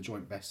 which was the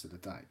joint best of the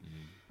day.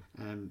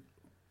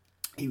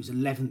 He was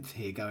 11th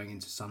here going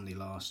into Sunday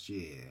last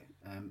year,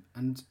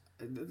 and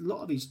a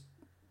lot of his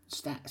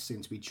stats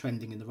seem to be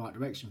trending in the right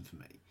direction for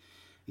me.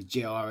 His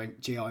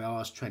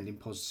GIR's trending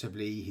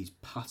positively, his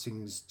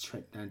putting's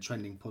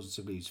trending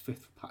positively. He was 5th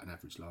for putting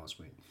average last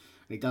week.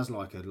 And he does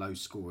like a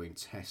low-scoring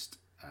test,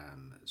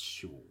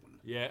 Sean.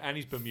 Yeah, and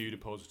he's Bermuda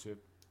positive.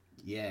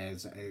 Yeah,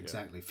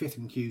 exactly. 5th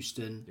in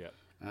Houston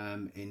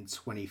in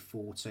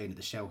 2014 at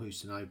the Shell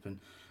Houston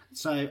Open.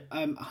 So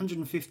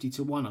 150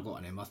 to 1 I got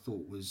on him, I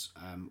thought was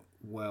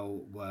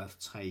well worth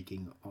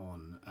taking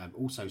on.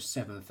 Also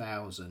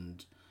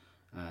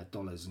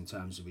 $7,000 in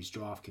terms of his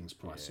DraftKings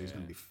price. Yeah. So he's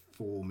going to be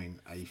forming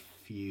a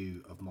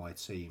few of my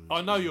teams.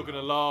 I know you're going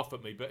to laugh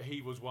at me, but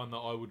he was one that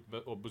I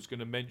was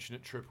going to mention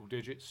at triple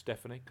digits,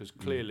 Stephanie, because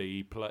clearly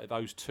he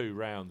those 2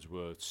 rounds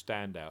were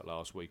standout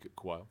last week at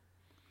Quail.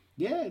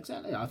 Yeah,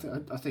 exactly. I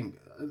think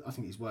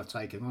he's worth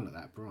taking on at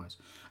that price.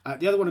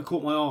 The other one that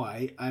caught my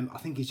eye, I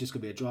think he's just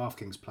going to be a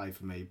DraftKings play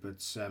for me,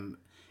 but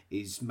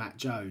is Matt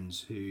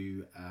Jones,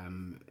 who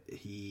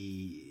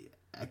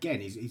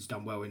he's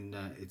done well in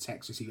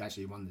Texas. He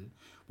actually won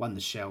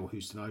the Shell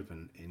Houston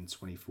Open in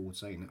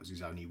 2014. That was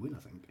his only win, I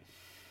think.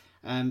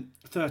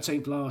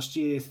 13th last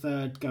year,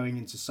 3rd going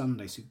into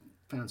Sunday. So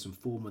found some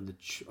form on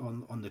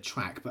the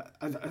track. But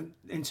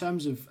in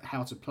terms of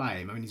how to play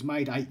him, I mean, he's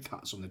made 8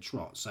 cuts on the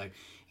trot, so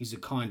he's a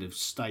kind of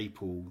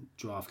staple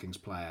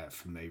DraftKings player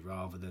for me,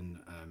 rather than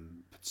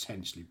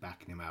potentially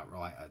backing him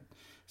outright at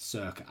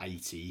circa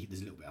 80.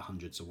 There's a little bit of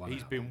 100 to 1.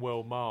 He's been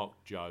well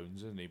marked,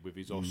 Jones, hasn't he, with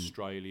his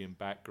Australian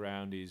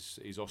background,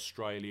 his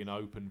Australian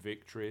Open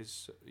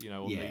victories,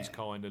 on these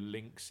kind of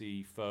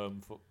linksy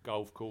firm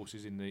golf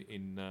courses in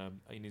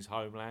his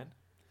homeland.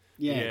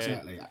 Yeah,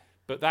 exactly.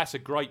 But that's a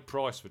great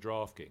price for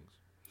DraftKings.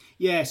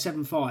 Yeah,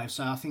 7.5.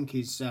 So I think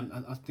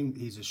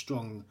he's a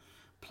strong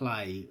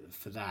play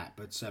for that.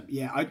 But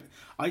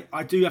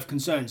I do have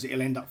concerns that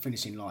he'll end up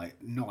finishing like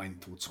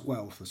 9th or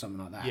 12th or something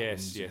like that.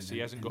 Yes. He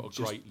hasn't got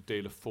a great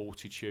deal of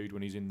fortitude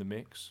when he's in the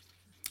mix.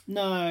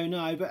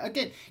 No. But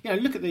again,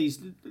 look at these.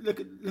 Look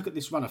at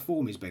this run of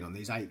form he's been on.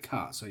 These 8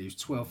 cuts. So he was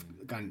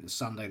 12th going into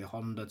Sunday the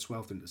Honda,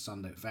 12th into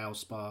Sunday at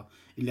Valspar.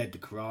 He led the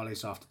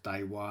Corrales after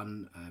day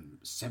 1.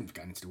 7th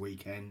going into the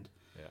weekend.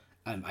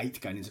 8th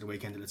going into the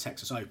weekend at the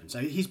Texas Open. So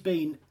he's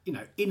been,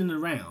 in and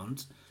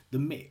around the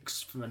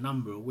mix for a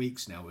number of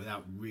weeks now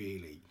without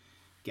really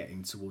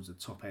getting towards the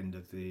top end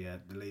of the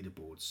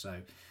leaderboard.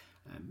 So,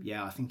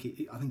 I think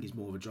he's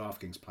more of a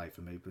DraftKings play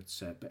for me. But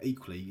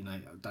equally,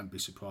 don't be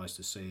surprised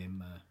to see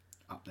him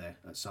up there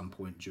at some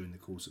point during the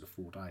course of the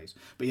 4 days.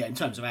 But in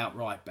terms of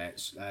outright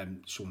bets,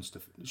 Sean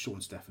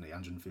Stephanie,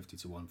 150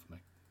 to 1 for me.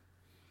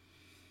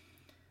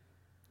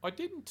 I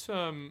didn't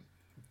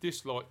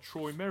dislike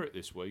Troy Merritt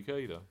this week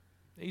either.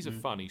 He's a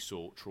funny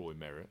sort, Troy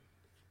Merritt.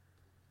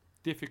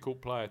 Difficult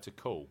player to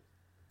call.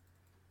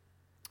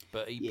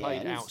 But he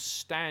played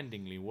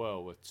outstandingly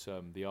well at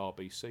the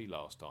RBC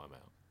last time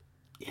out.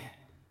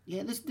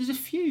 Yeah. There's a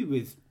few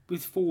with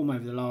form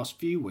over the last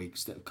few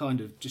weeks that have kind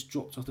of just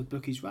dropped off the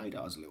bookies'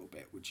 radars a little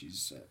bit, which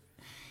is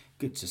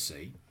good to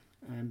see.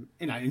 And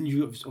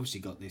you've obviously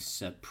got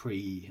this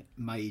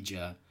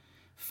pre-major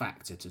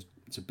factor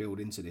to build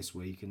into this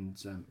week, and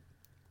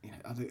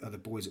other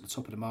boys at the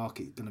top of the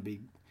market going to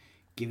be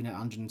giving it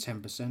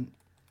 110%.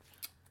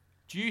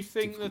 Do you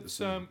think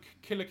that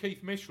Killer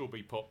Keith Mitchell will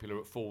be popular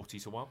at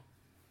 40-1?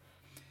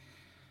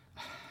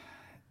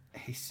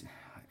 He's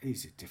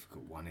a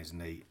difficult one, isn't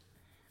he?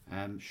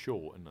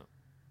 Short, isn't it?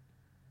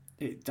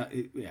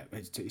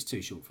 It's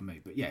too short for me.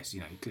 But yes,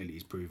 clearly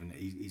he's proven that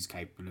he's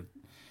capable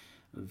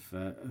of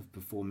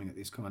performing at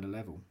this kind of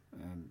level.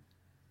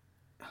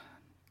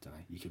 Don't know.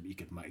 You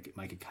could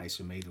make a case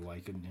from either way,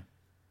 couldn't you?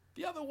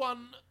 The other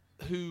one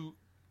who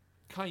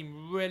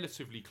came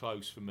relatively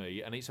close for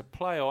me, and it's a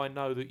player I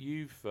know that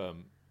you've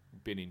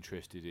been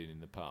interested in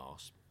the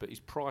past, but his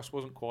price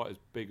wasn't quite as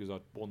big as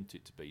I'd want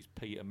it to be. Is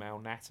Peter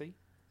Malnati.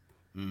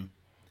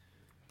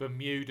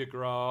 Bermuda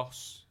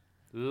grass.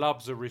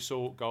 Loves a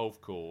resort golf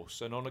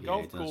course, and on a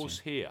golf course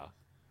here,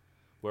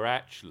 where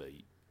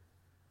actually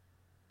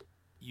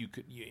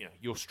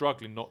you're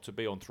struggling not to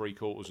be on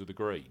 3/4 of the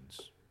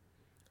greens.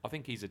 I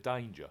think he's a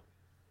danger.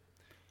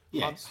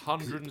 Yes,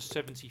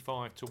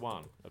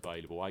 175-1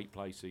 available, 8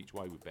 places each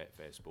way with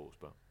Betfair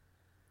Sportsbook.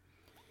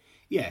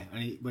 Yeah,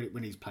 and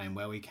when he's playing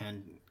well, he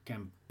can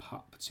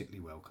putt particularly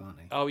well, can't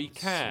he? Oh, he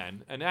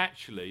can. And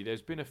actually,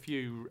 there's been a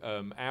few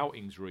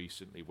outings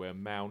recently where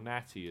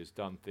Malnati has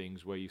done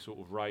things where you sort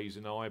of raise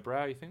an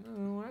eyebrow. You think,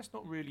 oh, that's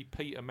not really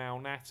Peter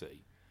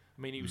Malnati.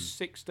 I mean, he was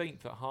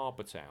 16th at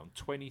Harbour Town,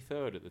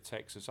 23rd at the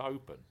Texas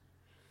Open.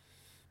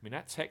 I mean,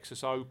 that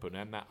Texas Open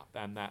and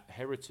that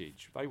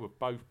Heritage, they were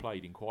both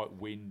played in quite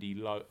windy,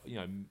 low.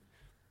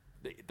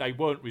 They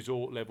weren't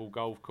resort level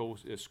golf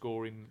course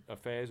scoring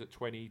affairs at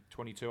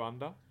 22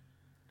 under.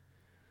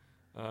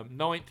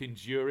 9th in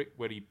Zurich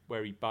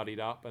where he buddied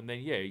up, and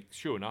then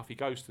sure enough he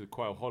goes to the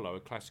Quail Hollow, a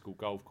classical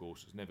golf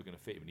course that's never going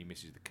to fit him, and he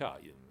misses the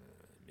cut.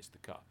 Missed the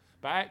cut.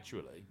 But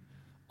actually,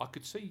 I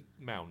could see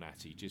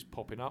Malnati just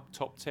popping up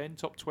top 10,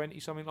 top 20,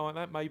 something like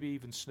that. Maybe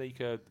even sneak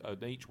an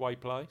each way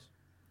place.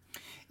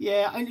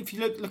 Yeah, and if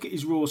you look at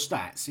his raw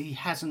stats, he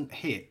hasn't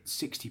hit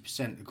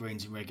 60% of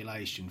greens in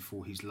regulation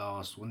for his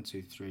last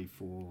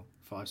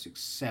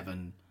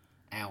 7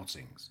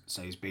 outings.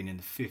 So he's been in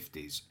the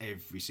 50s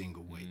every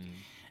single week.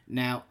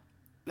 Now,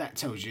 that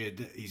tells you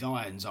that his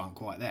irons aren't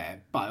quite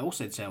there, but it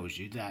also tells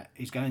you that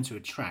he's going to a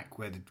track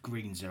where the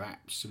greens are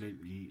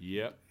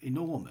absolutely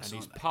enormous.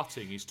 And his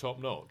putting is top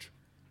notch.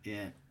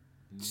 Yeah.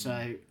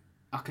 So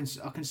I can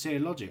see a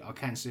logic. I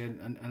can see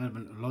an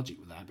element of logic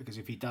with that, because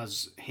if he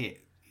does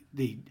hit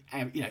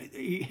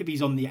if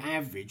he's on the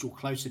average or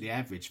close to the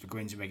average for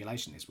greens in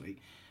regulation this week,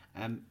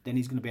 then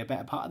he's going to be a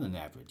better putter than the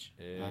average,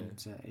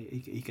 and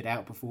he could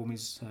outperform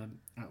his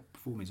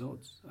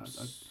odds.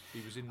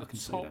 He was in the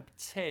top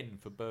 10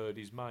 for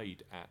birdies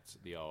made at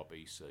the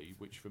RBC,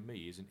 which for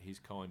me isn't his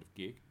kind of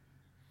gig.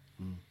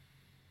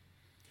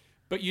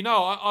 But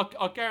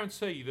I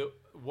guarantee that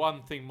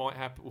one thing might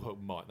happen. Well,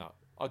 might not.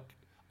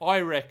 I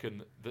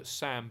reckon that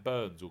Sam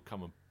Burns will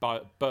come and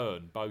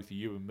burn both of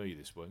you and me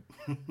this week,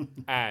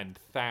 and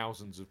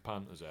thousands of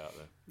punters out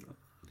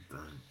there.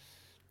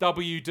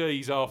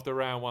 WDs after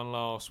round 1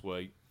 last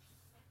week,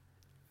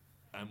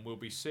 and we'll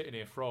be sitting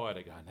here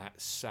Friday going,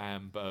 "That's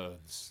Sam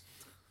Burns."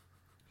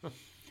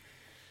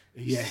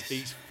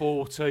 He's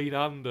 14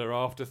 under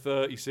after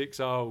 36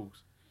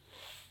 holes.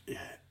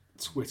 Yeah,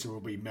 Twitter will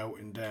be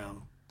melting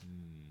down.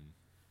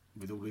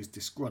 With all these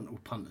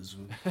disgruntled punters.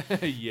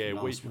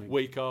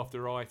 Week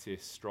after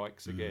itis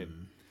strikes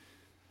again.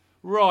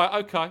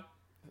 Right, okay.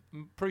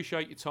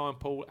 Appreciate your time,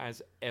 Paul,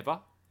 as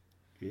ever.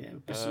 Yeah,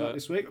 best of luck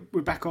this week.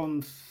 We're back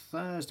on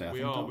Thursday.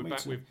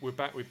 We're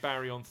back with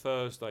Barry on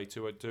Thursday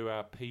to do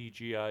our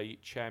PGA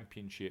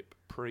Championship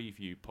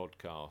preview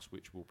podcast,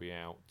 which will be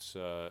out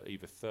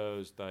either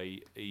Thursday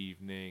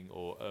evening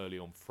or early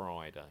on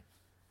Friday.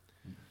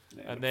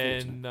 And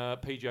then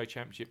PGA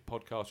Championship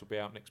podcast will be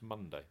out next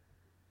Monday.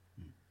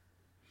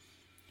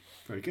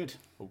 Very good.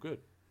 All good.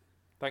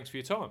 Thanks for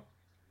your time.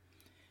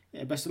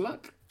 Yeah, best of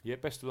luck. Yeah,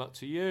 best of luck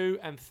to you,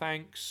 and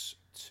thanks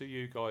to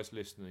you guys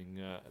listening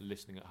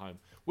at home.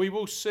 We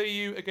will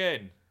see you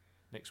again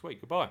next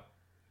week. Goodbye.